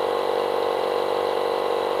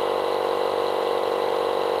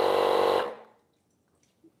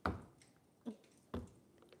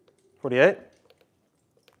 48.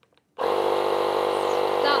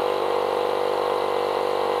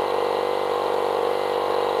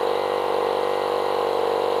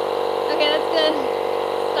 Okay, that's good.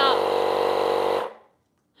 Stop.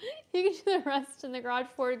 You can do the rest in the garage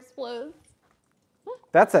before it explodes.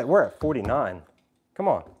 That's it. We're at 49. Come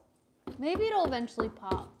on. Maybe it'll eventually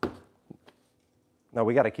pop. No,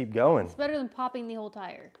 we got to keep going. It's better than popping the whole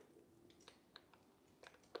tire.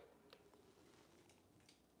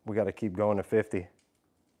 We got to keep going to 50.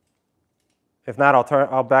 If not,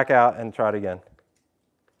 I'll back out and try it again.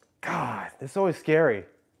 God, this is always scary.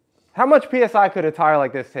 How much PSI could a tire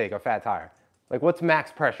like this take, a fat tire? Like, what's max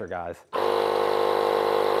pressure, guys?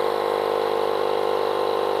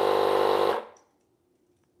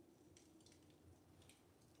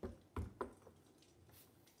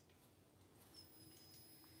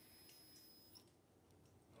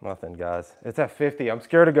 Nothing, guys. It's at 50. I'm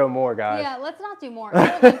scared to go more, guys. Yeah, let's not do more.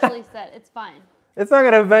 It'll eventually set. It's fine. It's not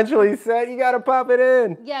going to eventually set. You got to pop it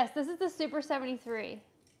in. Yes, this is the Super 73.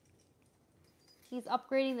 He's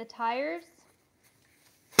upgrading the tires.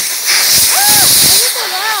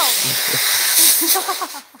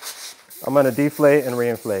 I'm going to deflate and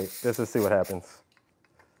reinflate just to see what happens.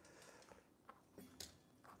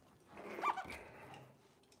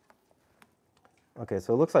 Okay,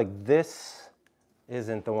 so it looks like this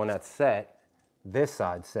isn't the one that's set. This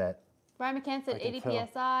side's set. Brian McCann said 80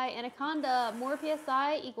 PSI. Anaconda, more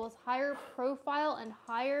PSI equals higher profile and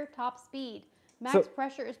higher top speed. Max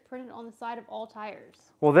pressure is printed on the side of all tires.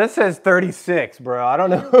 Well, this says 36, bro. I don't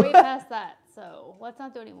know. You're way past that, so let's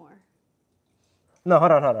not do any more. No,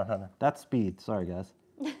 hold on. That's speed. Sorry, guys.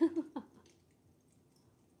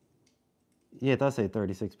 Yeah, it does say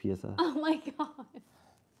 36 PSI. Oh my God.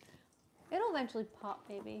 It'll eventually pop,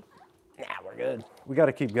 baby. Nah, we're good. We got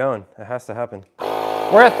to keep going. It has to happen.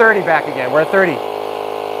 We're at 30 back again. We're at 30.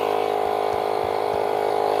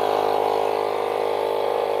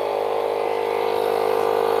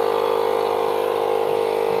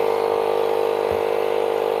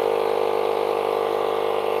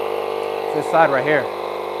 It's this side right here.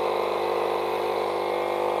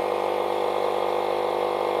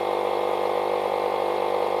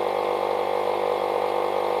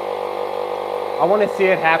 I want to see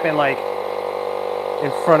it happen like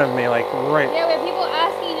in front of me, like right. Yeah, we have people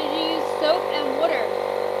asking, did you use soap and water?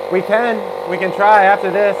 We can try after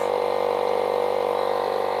this.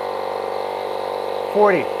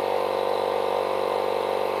 40.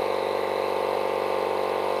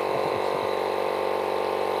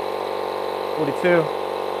 $42.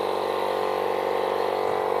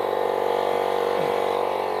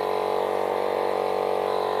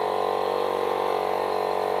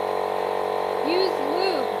 Use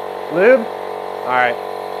lube. Lube? All right.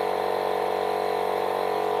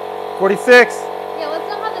 46. Yeah, let's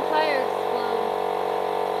not have the tire explode.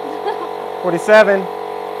 47.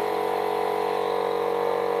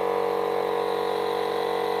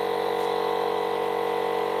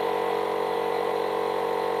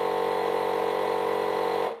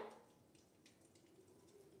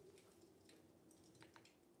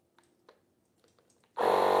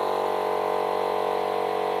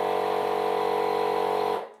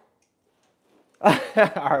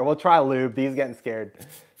 All right, we'll try lube. Dee's getting scared.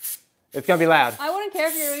 It's gonna be loud. I wouldn't care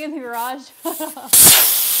if you're doing it in the garage.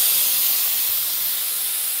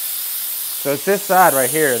 So it's this side right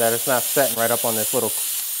here that it's not setting right up on this little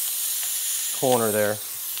corner there.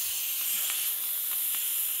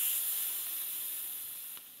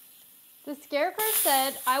 The Scarecrow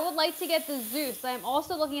said, I would like to get the Zooz. I am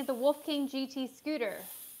also looking at the Wolf King GT scooter.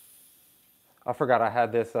 I forgot I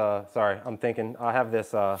had this, sorry, I'm thinking, I have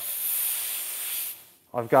this,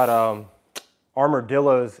 I've got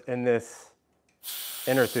armadillos in this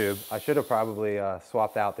inner tube. I should have probably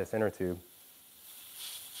swapped out this inner tube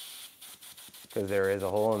because there is a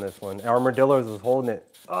hole in this one. Armadillos is holding it.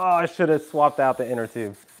 Oh, I should have swapped out the inner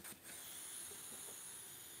tube.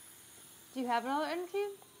 Do you have another inner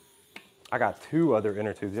tube? I got two other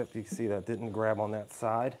inner tubes. Yep, you can see that didn't grab on that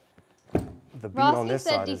side. The bead on this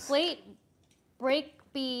said side deflate, brake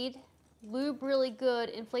bead, lube really good,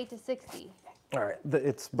 inflate to 60. All right,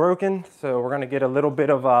 it's broken, so we're gonna get a little bit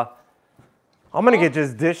of I'm gonna get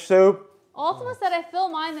just dish soap. Ultima said I fill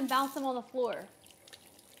mine and bounce them on the floor.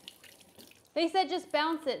 They said just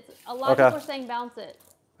bounce it. A lot of people are saying bounce it.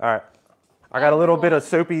 All right, I got a little bit of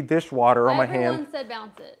soapy dishwater on my hand. Everyone said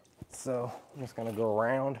bounce it. So I'm just gonna go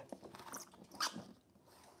around.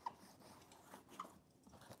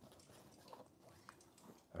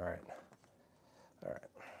 All right.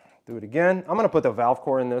 Do it again. I'm gonna put the valve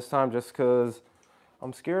core in this time just because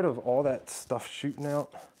I'm scared of all that stuff shooting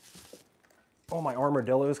out. All my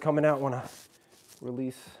armadillos coming out when I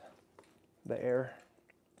release the air.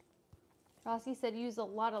 Rossi said use a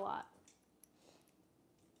lot.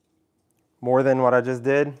 More than what I just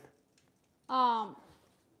did?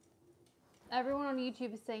 everyone on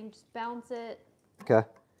YouTube is saying just bounce it. Okay.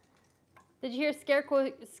 Did you hear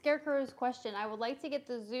Scarecrow's question? I would like to get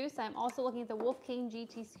the Zooz. I'm also looking at the Wolf King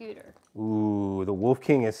GT scooter. Ooh, the Wolf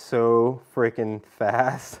King is so freaking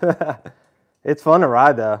fast. It's fun to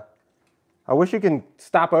ride though. I wish you can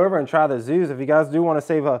stop over and try the Zooz. If you guys do want to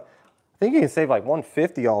save I think you can save like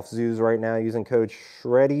 $150 off Zooz right now using code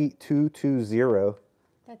SHREDDIE220.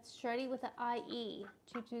 That's Shreddie with an IE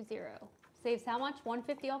 220. Saves how much?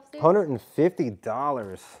 $150 off Zooz?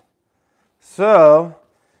 $150. So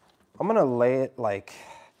I'm gonna lay it like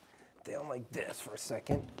down like this for a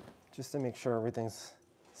second, just to make sure everything's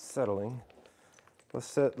settling. Let's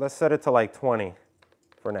set it to like 20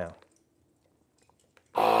 for now.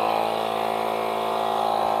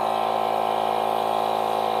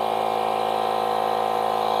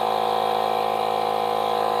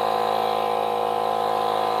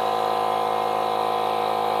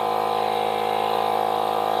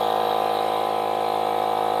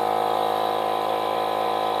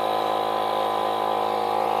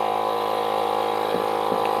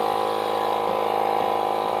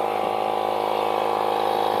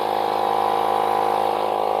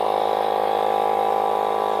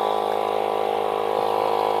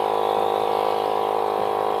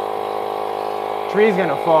 Tree's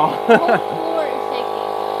gonna fall. The whole floor is shaking.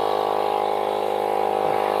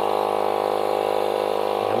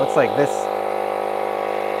 It looks like this.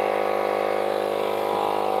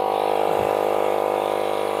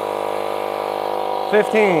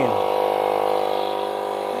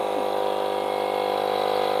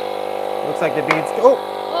 $15. Looks like the beads. Oh,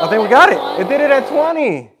 I think we got it. It did it at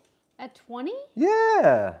 20. At 20?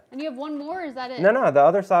 Yeah. And you have one more, or is that it? No, the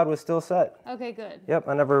other side was still set. Okay, good. Yep,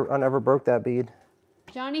 I never broke that bead.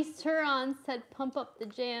 Johnny Suron said pump up the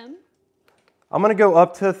jam. I'm gonna go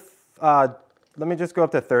up to, let me just go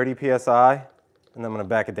up to 30 PSI, and then I'm gonna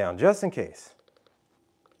back it down, just in case.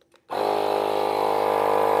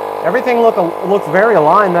 Everything looks very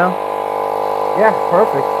aligned though. Yeah,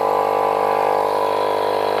 perfect.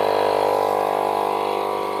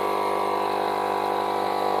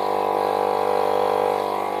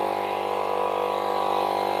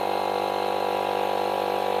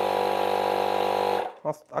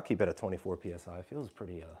 I'll keep it at 24 PSI. It feels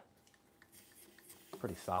pretty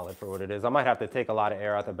solid for what it is. I might have to take a lot of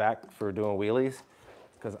air out the back for doing wheelies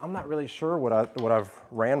because I'm not really sure what I've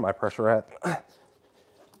ran my pressure at.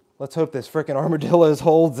 Let's hope this frickin' armadillo's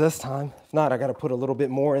holds this time. If not, I gotta put a little bit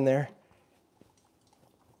more in there.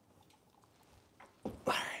 All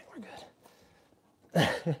right, we're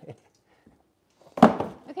good.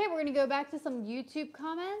 Okay, we're gonna go back to some YouTube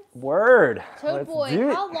comments. Word. Toad Boy,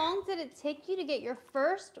 how long did it take you to get your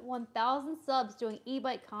first 1,000 subs doing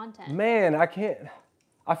e-bike content? Man, I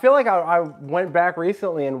feel like I went back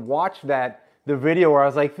recently and watched the video where I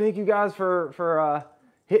was like, thank you guys for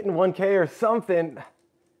hitting 1K or something.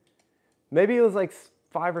 Maybe it was like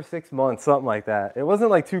 5 or 6 months, something like that. It wasn't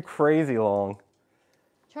like too crazy long.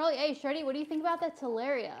 Charlie A. Shreddie, what do you think about that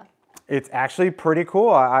Talaria? It's actually pretty cool.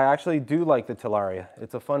 I actually do like the Talaria.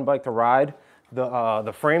 It's a fun bike to ride.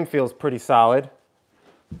 The frame feels pretty solid.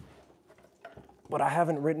 But I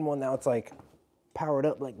haven't ridden one now. It's like powered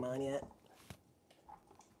up like mine yet.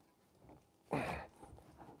 I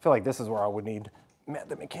feel like this is where I would need Matt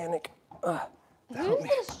the mechanic. Who's the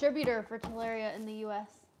distributor for Talaria in the U.S.?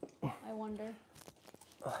 I wonder.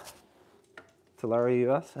 Talaria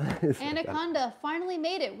US? Anaconda finally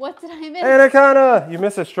made it. What did I miss? Anaconda! You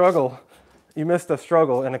missed a struggle. You missed a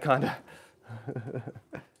struggle, Anaconda.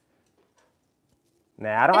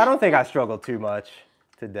 Nah, I don't think I struggled too much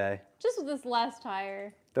today. Just with this last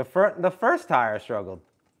tire. The first tire struggled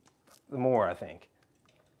more, I think.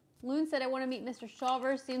 Loon said, I want to meet Mr.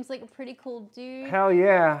 Shawver. Seems like a pretty cool dude. Hell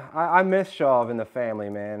yeah. I miss Shaw and the family,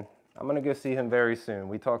 man. I'm going to go see him very soon.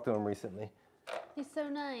 We talked to him recently. He's so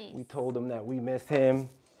nice. We told him that we missed him.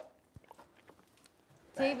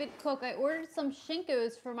 David Cook, I ordered some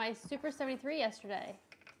Shinkos for my Super73 yesterday.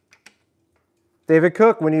 David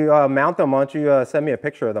Cook, when you mount them, why don't you send me a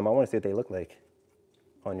picture of them? I want to see what they look like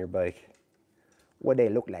on your bike. What they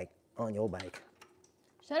look like on your bike.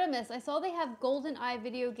 Shadow Miss, I saw they have Golden Eye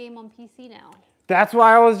video game on PC now. That's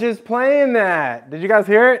why I was just playing that. Did you guys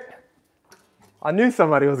hear it? I knew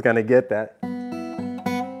somebody was going to get that.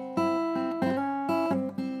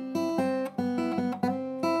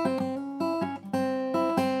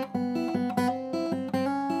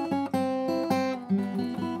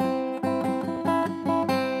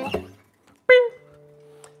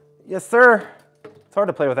 Yes, sir. It's hard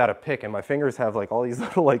to play without a pick, and my fingers have like all these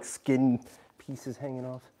little like skin pieces hanging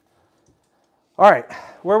off. All right,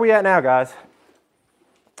 where are we at now, guys?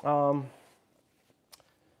 I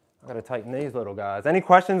Gotta tighten these little guys. Any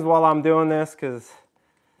questions while I'm doing this? Because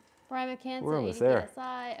Brian McCann we're said almost 80 there.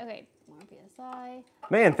 PSI. Okay, more PSI.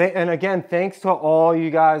 Man, and again, thanks to all you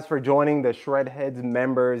guys for joining the Shredheads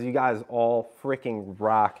members. You guys all freaking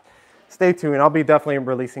rock. Stay tuned. I'll be definitely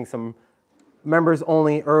releasing some members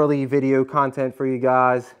only early video content for you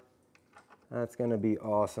guys. That's gonna be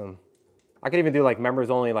awesome. I could even do like members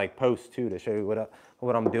only like posts too to show you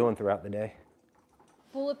what I'm doing throughout the day.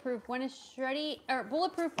 Bulletproof. When is Shreddie, or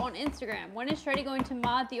Bulletproof on Instagram? When is Shreddie going to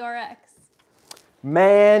mod the RX?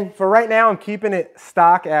 Man, for right now, I'm keeping it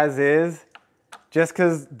stock as is, just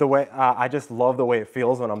because the way I just love the way it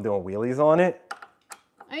feels when I'm doing wheelies on it.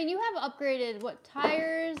 I mean, you have upgraded what,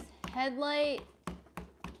 tires, headlight,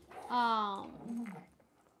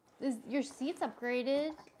 is your seats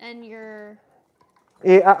upgraded and your...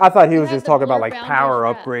 Yeah, I thought he was just talking about like power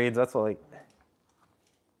upgrades. That's what, like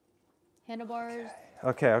handlebars.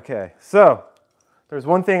 Okay. So there's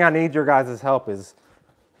one thing I need your guys' help is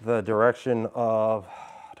the direction of.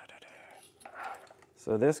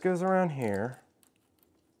 So this goes around here,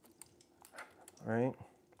 right?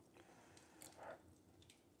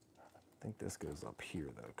 I think this goes up here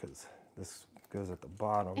though, because this goes at the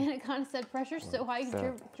bottom. And it kind of said pressure's so high you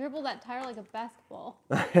can dribble that tire like a basketball.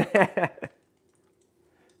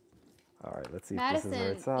 All right, let's see Madison, if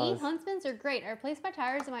this is the right size. E-Huntsmans are great. I replaced my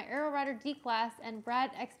tires in my Aero Rider D-Class and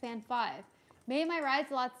Brad X-Pan 5. Made my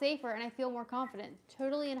rides a lot safer and I feel more confident.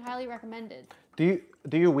 Totally and highly recommended. Do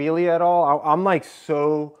you wheelie at all? I'm like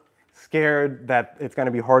so scared that it's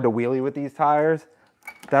gonna be hard to wheelie with these tires.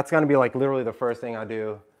 That's gonna be like literally the first thing I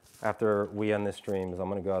do after we end this stream is I'm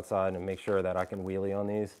gonna go outside and make sure that I can wheelie on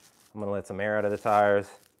these. I'm gonna let some air out of the tires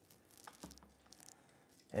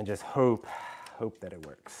and just hope that it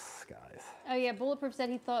works, guys. Oh yeah, Bulletproof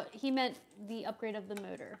said he meant the upgrade of the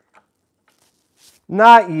motor.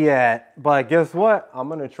 Not yet, but guess what? I'm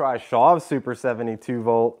gonna try Shaw's Super 72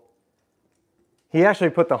 volt. He actually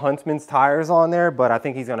put the Huntsman's tires on there, but I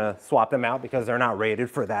think he's gonna swap them out because they're not rated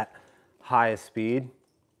for that highest speed.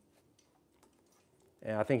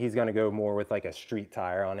 And I think he's gonna go more with like a street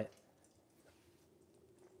tire on it.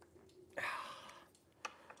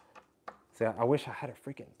 See, I wish I had a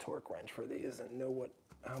freaking torque wrench for these and know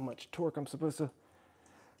how much torque I'm supposed to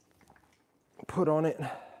put on it.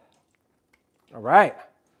 All right,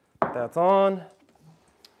 that's on.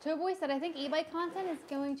 Towboy said, I think e-bike content is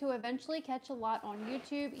going to eventually catch a lot on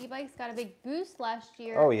YouTube. E-bikes got a big boost last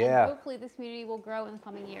year. Oh yeah. And hopefully this community will grow in the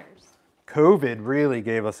coming years. COVID really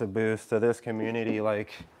gave us a boost to this community like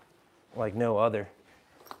no other.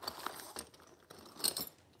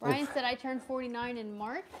 Ryan said, I turned 49 in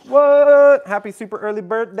March. What? Happy super early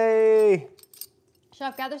birthday.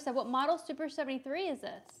 Shop Gather said, what model Super 73 is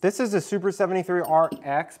this? This is a Super 73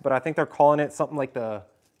 RX, but I think they're calling it something like the,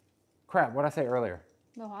 crap, what did I say earlier?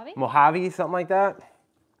 Mojave? Mojave, something like that.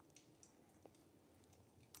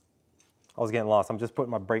 I was getting lost. I'm just putting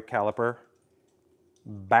my brake caliper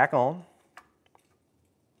back on.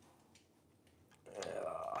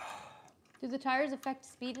 Do the tires affect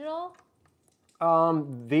speed at all?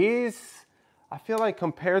 These, I feel like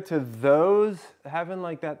compared to those, having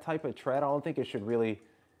like that type of tread, I don't think it should really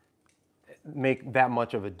make that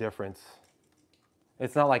much of a difference.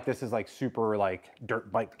 It's not like this is like super like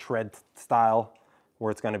dirt bike tread style where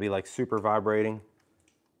it's gonna be like super vibrating.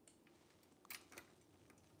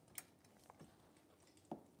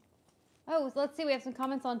 Oh, so let's see. We have some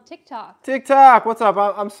comments on TikTok. TikTok, what's up?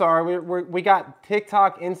 I'm sorry. We got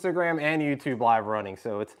TikTok, Instagram, and YouTube live running,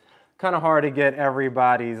 so it's kind of hard to get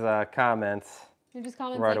everybody's comments They're just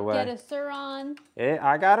comments right like, away. get a SUR RON. Yeah,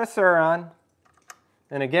 I got a SUR RON.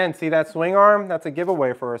 And again, see that swing arm? That's a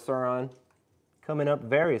giveaway for a SUR RON coming up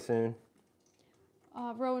very soon.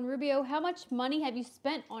 Rowan Rubio, how much money have you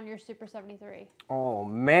spent on your Super 73? Oh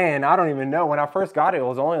man, I don't even know. When I first got it, it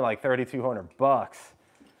was only like 3,200 bucks.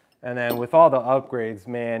 And then with all the upgrades,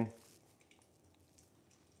 man,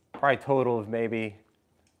 probably total of maybe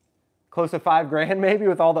close to $5,000 maybe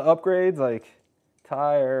with all the upgrades, like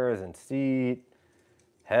tires and seat,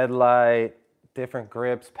 headlight, different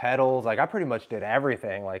grips, pedals. Like I pretty much did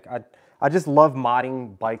everything. Like I just love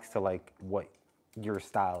modding bikes to like what your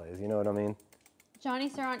style is. You know what I mean?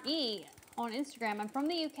 Johnny Saron E on Instagram. I'm from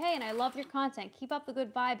the UK and I love your content. Keep up the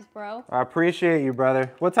good vibes, bro. I appreciate you,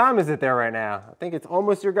 brother. What time is it there right now? I think it's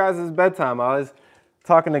almost your guys' bedtime. I was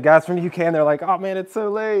talking to guys from the UK and they're like, oh man, it's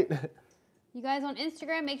so late. You guys on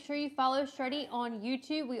Instagram, make sure you follow Shreddie on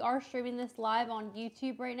YouTube. We are streaming this live on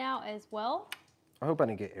YouTube right now as well. I hope I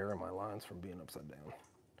didn't get air in my lines from being upside down.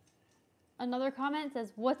 Another comment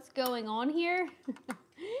says, what's going on here?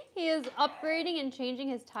 He is upgrading and changing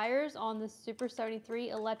his tires on the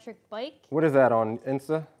Super73 electric bike. What is that, on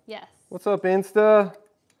Insta? Yes. What's up, Insta?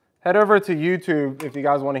 Head over to YouTube if you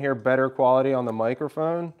guys want to hear better quality on the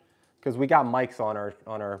microphone, because we got mics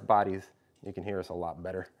on our bodies. You can hear us a lot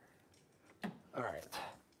better. All right.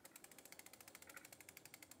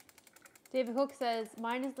 David Cook says,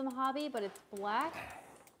 mine is the Mojave, but it's black.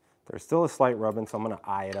 There's still a slight rubbing, so I'm going to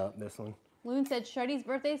eye it up, this one. Loon said, Shreddie's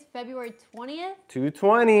birthday is February 20th.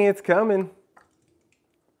 220, it's coming.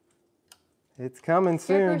 It's coming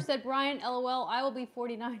soon. Surfer said, Brian, LOL, I will be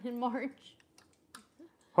 49 in March.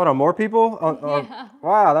 Hold on, more people? Yeah.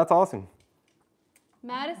 Wow, that's awesome.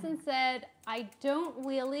 Madison said, I don't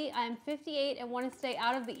wheelie. I'm 58 and want to stay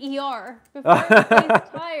out of the ER. Before I replace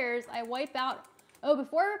tires, I wipe out. Oh,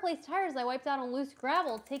 before I replaced tires, I wiped out on loose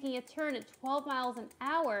gravel, taking a turn at 12 miles an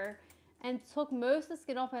hour, and took most of the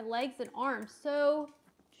skin off my legs and arms. So,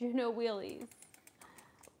 Juno wheelies.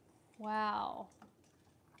 Wow.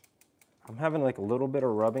 I'm having like a little bit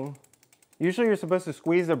of rubbing. Usually you're supposed to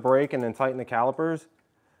squeeze the brake and then tighten the calipers.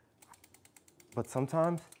 But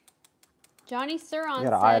sometimes Johnny Suron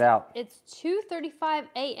eye it said, out. It's 2:35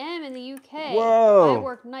 a.m. in the UK. Whoa. I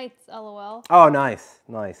work nights, LOL. Oh, nice,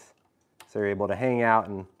 nice. So you're able to hang out,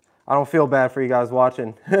 and I don't feel bad for you guys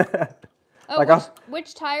watching. Oh, like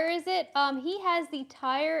which tire is it? He has the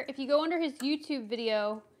tire, if you go under his YouTube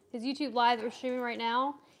video, his YouTube live that we're streaming right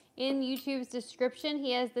now, in YouTube's description,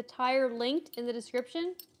 he has the tire linked in the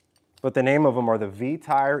description. But the name of them are the Vee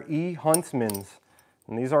Tire E-Huntsmans.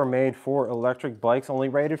 And these are made for electric bikes, only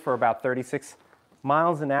rated for about 36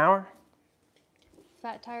 miles an hour.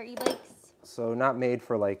 Fat tire e-bikes. So not made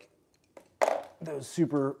for like those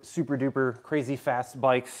super duper crazy fast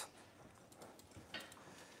bikes.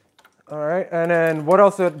 All right, and then what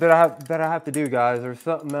else did I have to do, guys? There's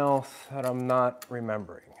something else that I'm not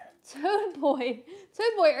remembering. Toad Boy,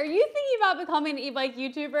 are you thinking about becoming an e-bike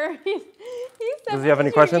YouTuber? he said, does he have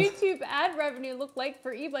any questions? What does your YouTube ad revenue look like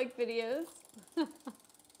for e-bike videos?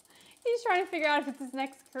 He's trying to figure out if it's his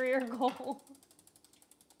next career goal.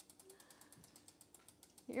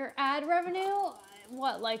 Your ad revenue,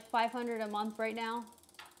 what, like 500 a month right now?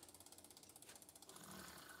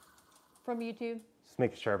 From YouTube? Just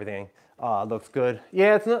making sure everything looks good.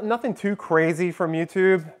 Yeah, it's nothing too crazy from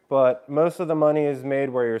YouTube, but most of the money is made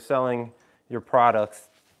where you're selling your products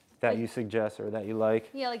that you suggest or that you like.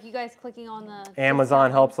 Yeah, like you guys clicking on the... Amazon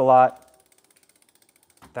helps a lot.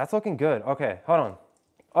 That's looking good. Okay, hold on.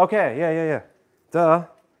 Okay, yeah. Duh.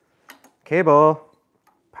 Cable.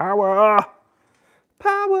 Power.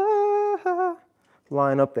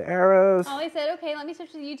 Line up the arrows. Oh, he said, okay, let me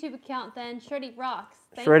search the YouTube account then. Shreddie rocks.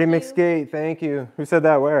 Shreddie McSkate, thank you. Who said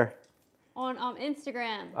that? Where? On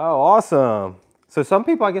Instagram. Oh, awesome. So some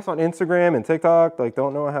people, I guess, on Instagram and TikTok, like,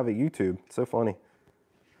 don't know I have a YouTube. It's so funny.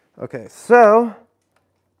 Okay, so.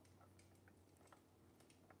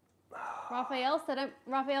 Rafael said,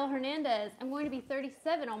 Rafael Hernandez, I'm going to be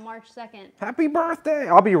 37 on March 2nd. Happy birthday.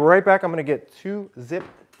 I'll be right back. I'm going to get 2 zip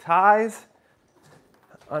ties.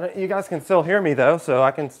 You guys can still hear me, though, so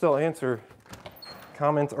I can still answer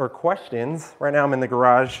comments or questions. Right now I'm in the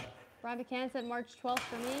garage. Brian Buchanan said March 12th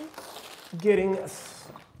for me. Getting...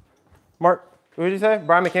 Mark, what did you say?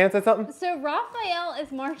 Brian McCann said something? So Raphael is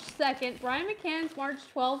March 2nd. Brian McCann's March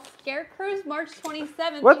 12th. Scarecrow's March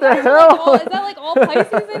 27th. What the hell? Is that like all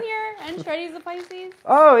Pisces in here? And Shreddie's a Pisces?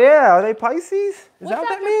 Oh, yeah. Are they Pisces? Is What's that what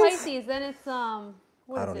that after means? Pisces? Then it's,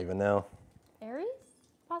 what I is don't it? even know. Aries?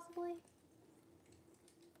 Possibly?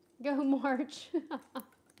 Go March.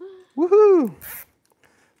 Woohoo!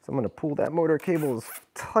 So I'm going to pull that motor cable as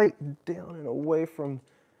tight down and away from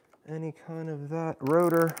any kind of that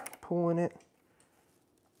rotor, pulling it.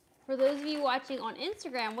 For those of you watching on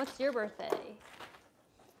Instagram, what's your birthday?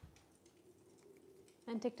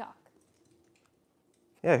 And TikTok.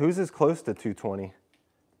 Yeah, who's as close to 220?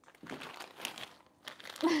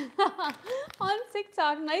 On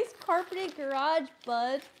TikTok, nice carpeted garage,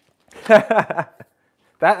 bud.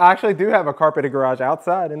 That I actually do have a carpeted garage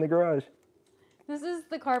outside in the garage. This is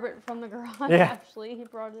the carpet from the garage, yeah. Actually. He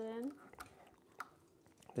brought it in.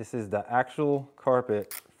 This is the actual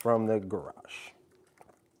carpet from the garage.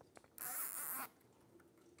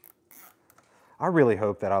 I really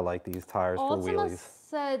hope that I like these tires for wheelies.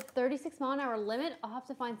 Said 36 mile an hour limit. I'll have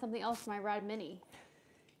to find something else for my Rad Mini.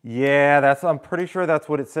 Yeah, I'm pretty sure that's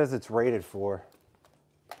what it says it's rated for.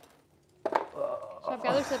 Chef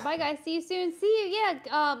Gather said, bye guys, see you soon. See you,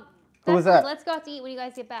 yeah. Who was that? Let's go out to eat when you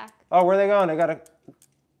guys get back. Oh, where are they going? They gotta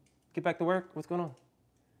get back to work? What's going on?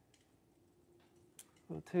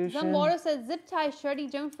 Zumwater said, zip tie,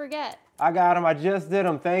 Shreddie, don't forget. I got them. I just did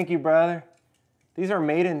them. Thank you, brother. These are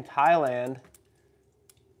made in Thailand.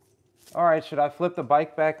 All right, should I flip the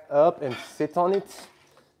bike back up and sit on it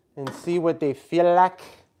and see what they feel like?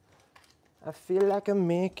 I feel like I'm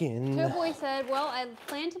making. Cowboy said, well, I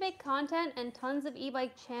plan to make content and tons of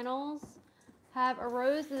e-bike channels have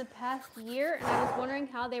arose in the past year, and I was wondering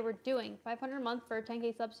how they were doing. 500 a month for a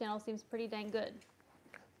 10K subs channel seems pretty dang good.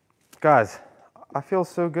 Guys, I feel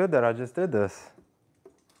so good that I just did this.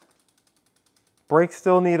 Brakes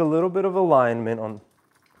still need a little bit of alignment on.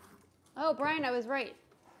 Oh, Brian, I was right.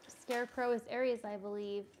 Scarecrow is Aries, I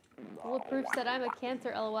believe. Bulletproof said I'm a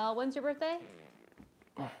Cancer, LOL. When's your birthday?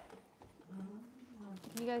 Can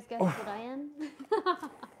you guys guess what I am?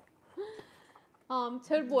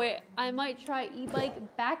 Toad Boy, I might try e-bike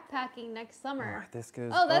backpacking next summer. Right, this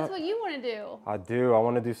goes that's up. what you want to do. I do. I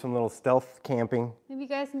want to do some little stealth camping. Maybe you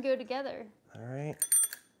guys can go together. All right.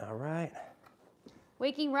 All right.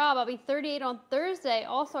 Waking Rob, I'll be 38 on Thursday.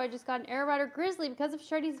 Also, I just got an Air Rider Grizzly because of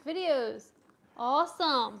Shreddie's videos.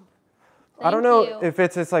 Awesome. I don't know if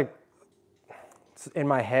it's just like in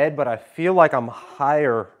my head, but I feel like I'm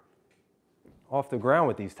higher off the ground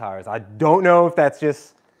with these tires. I don't know if that's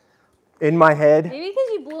just in my head. Maybe because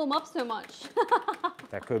you blew them up so much.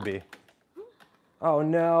 That could be. Oh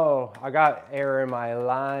no, I got air in my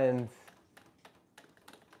lines.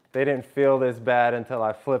 They didn't feel this bad until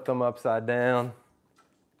I flipped them upside down.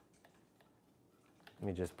 Let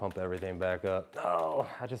me just pump everything back up. Oh,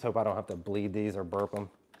 I just hope I don't have to bleed these or burp them.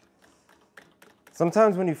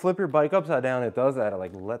 Sometimes when you flip your bike upside down, it does that. It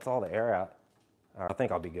like lets all the air out. All right, I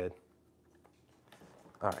think I'll be good.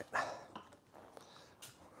 All right.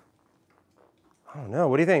 I don't know.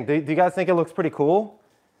 What do you think? Do you guys think it looks pretty cool?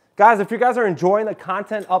 Guys, if you guys are enjoying the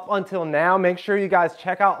content up until now, make sure you guys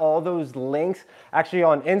check out all those links. Actually,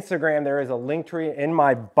 on Instagram, there is a link tree in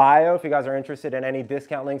my bio if you guys are interested in any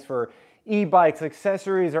discount links for e-bikes,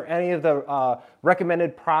 accessories, or any of the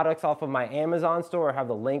recommended products off of my Amazon store. I have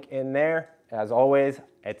the link in there. As always,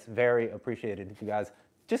 it's very appreciated if you guys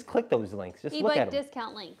just click those links. Just look at them. E-bike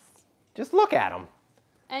discount links. Just look at them.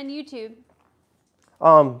 And YouTube.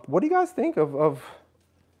 What do you guys think of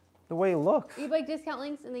the way it looks? E-bike discount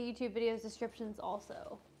links in the YouTube videos descriptions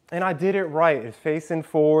also. And I did it right. It's facing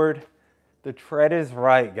forward. The tread is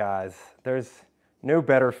right, guys. There's no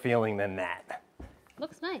better feeling than that.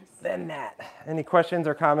 Looks nice. Than that. Any questions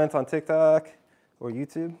or comments on TikTok or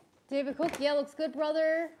YouTube? David Cook, yeah, looks good,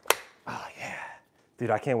 brother. Oh, yeah. Dude,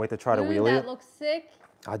 I can't wait to try to wheelie it. That looks sick.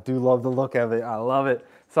 I do love the look of it. I love it.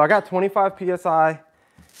 So I got 25 PSI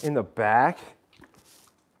in the back.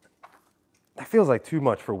 That feels like too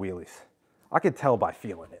much for wheelies. I could tell by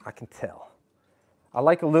feeling it. I can tell. I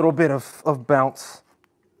like a little bit of bounce.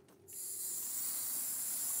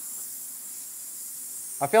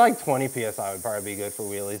 I feel like 20 PSI would probably be good for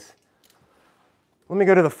wheelies. Let me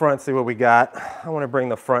go to the front, see what we got. I want to bring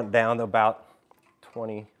the front down to about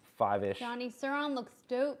 25-ish. Johnny SUR RON looks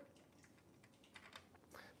dope.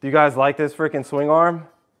 Do you guys like this freaking swing arm?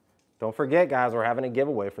 Don't forget, guys, we're having a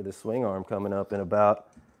giveaway for this swing arm coming up in about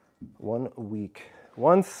 1 week.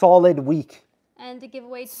 1 solid week. And a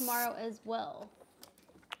giveaway tomorrow as well.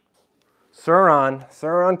 SUR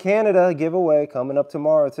RON Canada giveaway coming up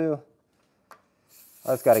tomorrow too.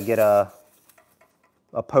 I just got to get a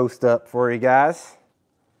post up for you guys.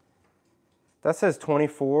 That says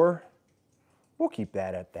 24. We'll keep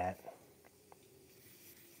that at that.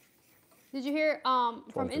 Did you hear from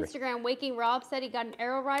 23. Instagram, Waking Rob said he got an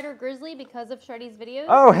Ariel Rider Grizzly because of Shreddie's videos?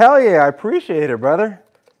 Oh, hell yeah. I appreciate it, brother.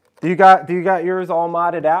 Do you got yours all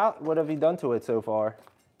modded out? What have you done to it so far?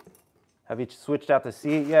 Have you switched out the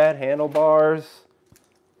seat yet? Handlebars?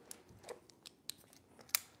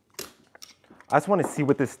 I just want to see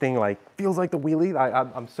what this thing feels like the wheelie.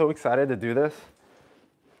 I'm so excited to do this.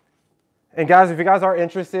 And guys, if you guys are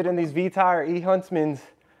interested in these Vee Tire E-Huntsmans,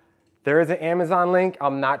 there is an Amazon link.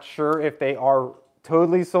 I'm not sure if they are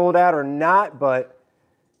totally sold out or not, but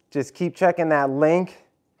just keep checking that link.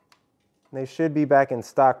 They should be back in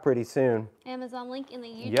stock pretty soon. Amazon link in the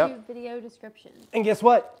YouTube video description. And guess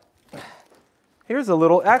what? Here's a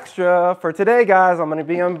little extra for today, guys. I'm going to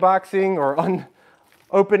be unboxing or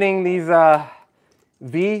opening these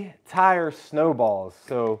Vee Tire snowballs.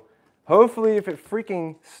 So hopefully if it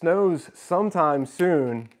freaking snows sometime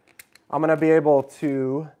soon, I'm going to be able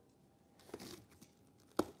to,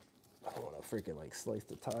 I don't want to freaking slice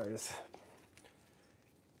the tires.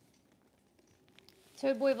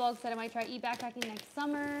 Toad Boy Vlog said I might try e-backpacking next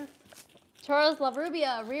summer. Charles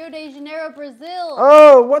Lavrubia, Rio de Janeiro, Brazil.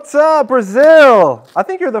 Oh, what's up, Brazil? I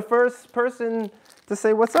think you're the first person to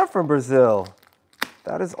say what's up from Brazil.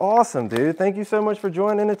 That is awesome, dude. Thank you so much for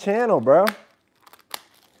joining the channel, bro.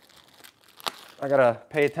 I gotta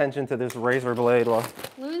pay attention to this razor blade.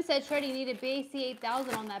 Loon said Shreddie needed BAC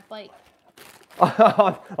 8000 on that bike.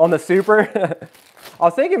 On the Super? I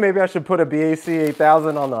was thinking maybe I should put a BAC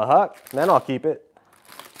 8000 on the Huck, and then I'll keep it.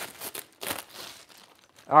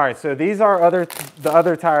 All right, so these are the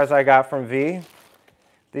other tires I got from Vee.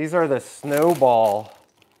 These are the Snowball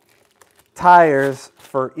tires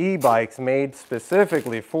for e-bikes, made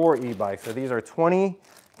specifically for e-bikes. So these are 20,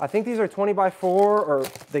 I think these are 20 by 4, or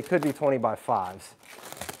they could be 20 by 5s.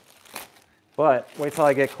 But wait till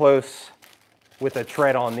I get close with a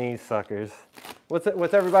tread on these suckers.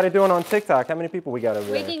 What's everybody doing on TikTok? How many people we got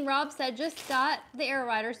over there? Waking Rob said, just got the Air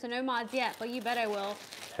Rider, so no mods yet, but you bet I will.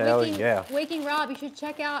 Hell yeah. Waking Rob, you should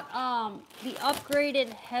check out the upgraded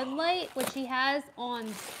headlight, which he has on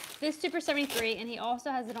this Super73, and he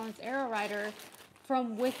also has it on his Air Rider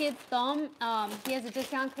from Wicked Thumb. He has a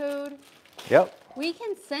discount code. Yep. We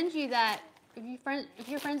can send you that. If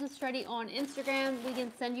you're friends with Shreddie on Instagram, we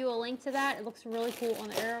can send you a link to that. It looks really cool on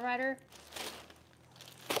the Air Rider.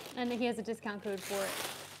 And he has a discount code for it.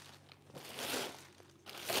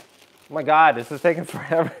 Oh my God, this is taking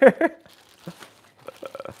forever.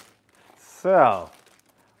 So,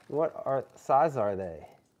 what size are they?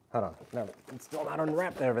 Hold on, no, it's still not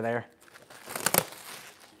unwrapped over there.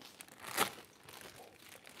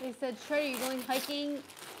 They said, Shreddie, you're going hiking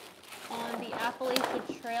on the Appalachian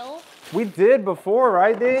Trail? We did before,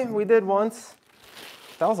 right, Dee? We did once.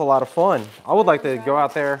 That was a lot of fun. I would like to go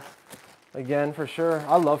out there again for sure.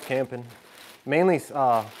 I love camping. Mainly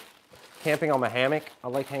camping on my hammock. I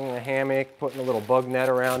like hanging a hammock, putting a little bug net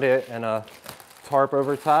around it, and a tarp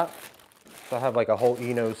over top. So I have like a whole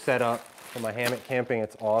Eno setup for my hammock camping.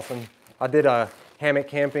 It's awesome. I did a hammock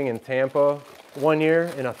camping in Tampa one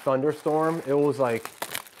year in a thunderstorm. It was like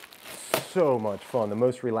so much fun. The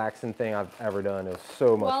most relaxing thing I've ever done. It was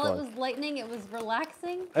so much fun. While it was lightning, it was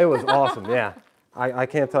relaxing? It was awesome, yeah. I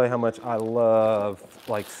can't tell you how much I love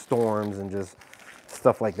like storms and just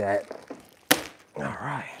stuff like that. All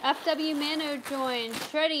right. FW Mano joined.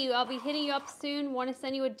 Shreddie, I'll be hitting you up soon. Want to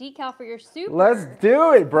send you a decal for your Super. Let's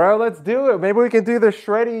do it, bro. Let's do it. Maybe we can do the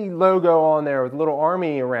Shreddie logo on there with a little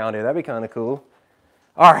army around it. That'd be kind of cool.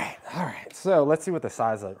 All right. So let's see what the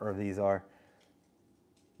size of these are.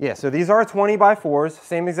 Yeah, so these are 20 by 4s,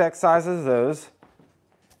 same exact size as those.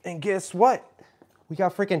 And guess what? We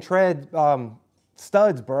got freaking tread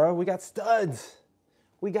studs, bro. We got studs.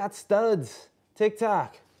 We got studs.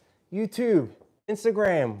 TikTok, YouTube,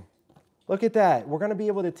 Instagram. Look at that. We're gonna be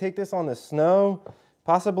able to take this on the snow,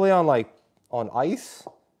 possibly on ice.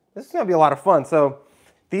 This is gonna be a lot of fun. So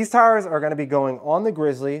these tires are gonna be going on the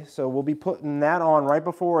Grizzly. So we'll be putting that on right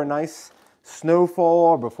before a nice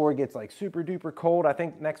snowfall or before it gets like super duper cold. I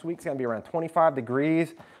think next week's gonna be around 25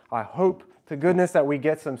 degrees. I hope to goodness that we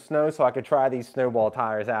get some snow so I could try these Snowball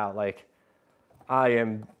tires out. Like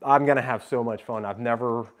I'm gonna have so much fun. I've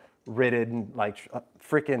never ridden like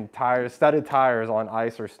freaking tires, studded tires on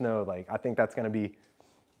ice or snow. Like I think that's gonna be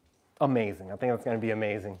amazing. I think that's gonna be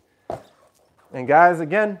amazing. And guys,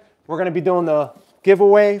 again, we're gonna be doing the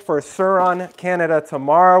giveaway for SUR RON Canada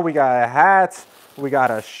tomorrow. We got a hat, we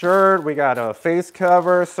got a shirt, we got a face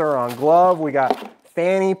cover, SUR RON glove, we got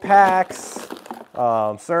fanny packs,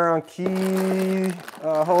 SUR RON key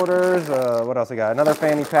holders. What else we got? Another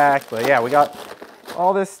fanny pack. But yeah, we got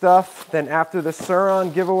all this stuff. Then after the SUR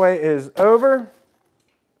RON giveaway is over,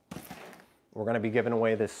 we're going to be giving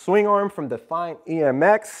away this swing arm from Defiant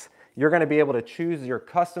EMX. You're going to be able to choose your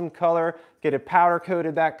custom color, get it powder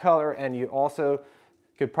coated that color, and you also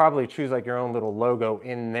could probably choose like your own little logo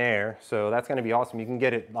in there. So that's going to be awesome. You can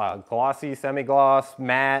get it glossy, semi-gloss,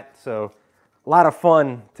 matte. So a lot of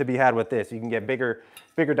fun to be had with this. You can get bigger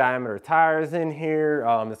diameter tires in here.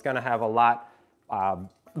 It's going to have a lot,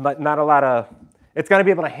 but not a lot of, it's going to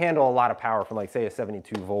be able to handle a lot of power from like say a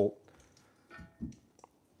 72 volt.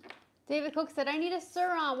 David Cook said, I need a SUR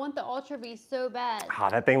RON, want the Ultra Beast so bad. Ah,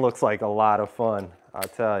 that thing looks like a lot of fun, I'll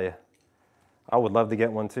tell you. I would love to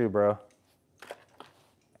get one too, bro.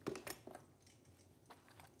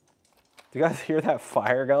 Do you guys hear that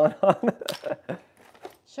fire going on?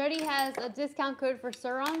 Shreddie has a discount code for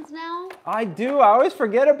SUR RONs now. I do, I always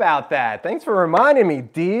forget about that. Thanks for reminding me,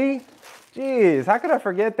 D. Jeez, how could I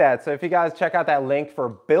forget that? So if you guys check out that link for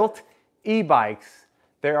built e-bikes,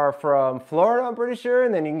 they are from Florida, I'm pretty sure,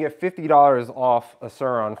 and then you can get $50 off a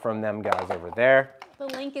SUR RON from them guys over there. The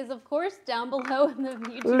link is, of course, down below in the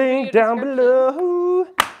YouTube link down below.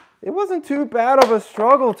 It wasn't too bad of a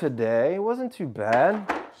struggle today. It wasn't too bad.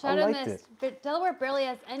 Shadow Mist, but Delaware barely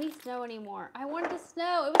has any snow anymore. I wanted to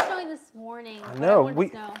snow. It was snowing this morning. I know.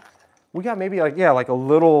 We got maybe like, yeah, like a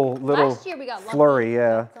little Last year we got flurry,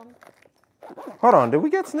 lucky. yeah. Hold on, did we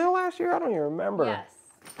get snow last year? I don't even remember. Yes.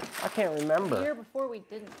 I can't remember. The year before we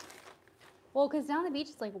didn't. Well, because down the beach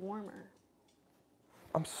it's like warmer.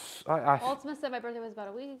 Ultima said my birthday was about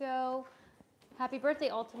a week ago. Happy birthday,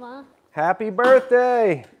 Ultima. Happy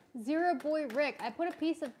birthday. Zero Boy Rick, I put a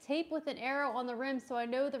piece of tape with an arrow on the rim so I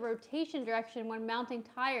know the rotation direction when mounting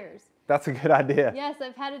tires. That's a good idea. Yes,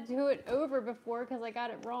 I've had to do it over before because I got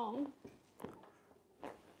it wrong.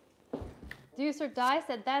 Deuce or Die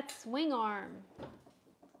said that's swing arm.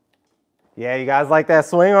 Yeah, you guys like that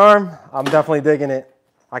swing arm? I'm definitely digging it.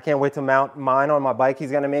 I can't wait to mount mine on my bike.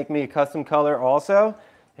 He's gonna make me a custom color also,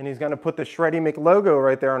 and he's gonna put the Shreddie Mc logo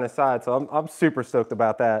right there on the side. So I'm super stoked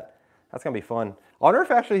about that. That's gonna be fun. I wonder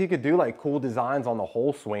if actually he could do like cool designs on the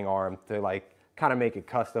whole swing arm to like kind of make it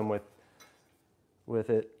custom with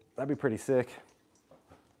it. That'd be pretty sick.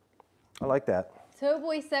 I like that.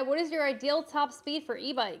 Towboy said, what is your ideal top speed for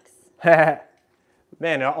e-bikes?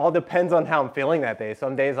 Man, it all depends on how I'm feeling that day.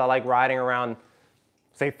 Some days I like riding around,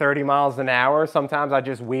 say 30 miles an hour. Sometimes I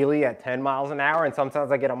just wheelie at 10 miles an hour, and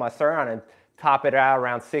sometimes I get on my SUR RON and top it out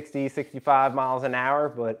around 60, 65 miles an hour,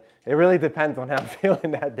 but it really depends on how I'm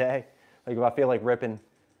feeling that day. Like if I feel like ripping.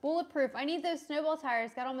 Bulletproof, I need those snowball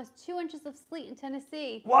tires. Got almost 2 inches of sleet in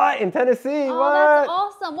Tennessee. What? In Tennessee? Oh, what? that's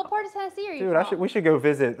awesome. What part of Tennessee are you from? Dude, we should go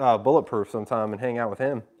visit Bulletproof sometime and hang out with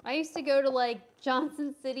him. I used to go to like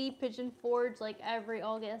Johnson City, Pigeon Forge like every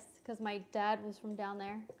August because my dad was from down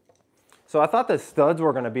there. So I thought the studs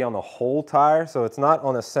were gonna be on the whole tire, so it's not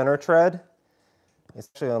on the center tread. It's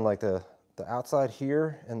actually on like the outside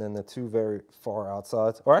here and then the two very far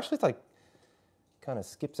outsides. Or actually it's like, kind of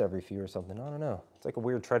skips every few or something. I don't know. It's like a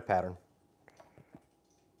weird tread pattern.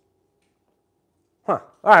 Huh.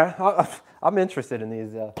 All right. I'm interested in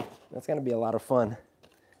these. That's going to be a lot of fun.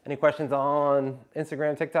 Any questions on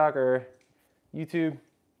Instagram, TikTok, or YouTube?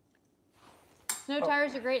 Snow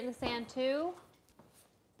tires are great in the sand too.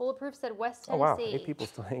 Bulletproof said West Tennessee. Oh, wow. 8 people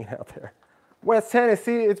still hanging out there. West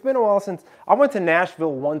Tennessee. It's been a while since. I went to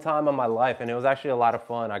Nashville one time in my life, and it was actually a lot of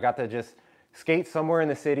fun. I got to just skate somewhere in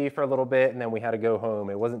the city for a little bit, and then we had to go home.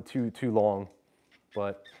 It wasn't too long,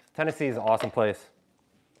 but Tennessee is an awesome place.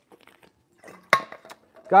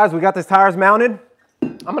 Guys, we got this tires mounted.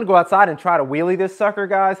 I'm gonna go outside and try to wheelie this sucker,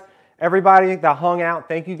 guys. Everybody that hung out,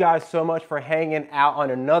 thank you guys so much for hanging out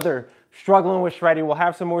on another Struggling with Shreddie. We'll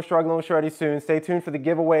have some more Struggling with Shreddie soon. Stay tuned for the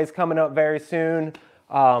giveaways coming up very soon.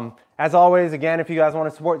 As always, again, if you guys want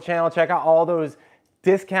to support the channel, check out all those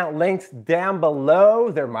discount links down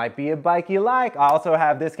below. There might be a bike you like. I also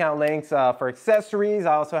have discount links for accessories.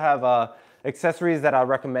 I also have accessories that I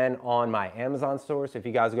recommend on my Amazon store. So if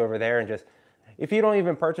you guys go over there and just, if you don't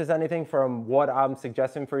even purchase anything from what I'm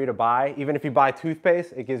suggesting for you to buy, even if you buy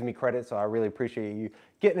toothpaste, it gives me credit. So I really appreciate you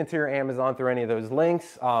getting into your Amazon through any of those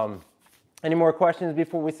links. Any more questions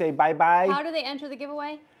before we say bye-bye? How do they enter the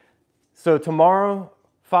giveaway? So tomorrow,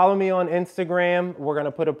 follow me on Instagram. We're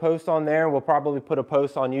gonna put a post on there. We'll probably put a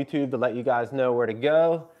post on YouTube to let you guys know where to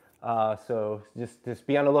go. So just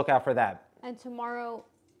be on the lookout for that. And tomorrow,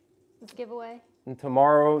 this giveaway? And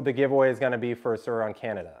tomorrow, the giveaway is gonna be for SUR RON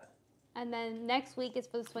Canada. And then next week is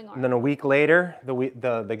for the swing arm. And then a week later,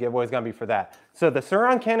 the giveaway is gonna be for that. So the SUR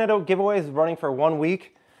RON Canada giveaway is running for 1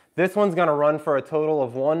 week. This one's gonna run for a total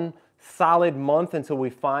of 1 solid month until we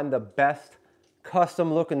find the best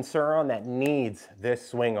custom looking SUR RON that needs this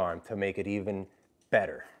swing arm to make it even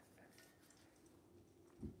better.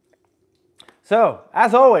 So,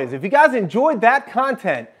 as always, if you guys enjoyed that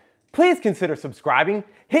content, please consider subscribing,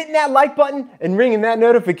 hitting that like button, and ringing that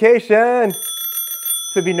notification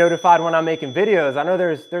to be notified when I'm making videos. I know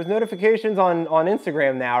there's notifications on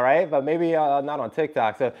Instagram now, right? But maybe not on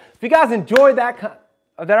TikTok. So, if you guys enjoyed that,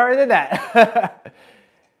 I already did that.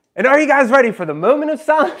 And are you guys ready for the moment of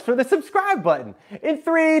silence for the subscribe button? In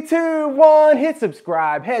 3, 2, 1, hit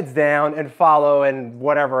subscribe, heads down, and follow, and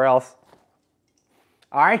whatever else.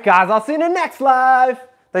 All right, guys, I'll see you in the next live.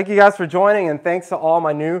 Thank you guys for joining, and thanks to all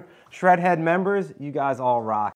my new Shredhead members. You guys all rock.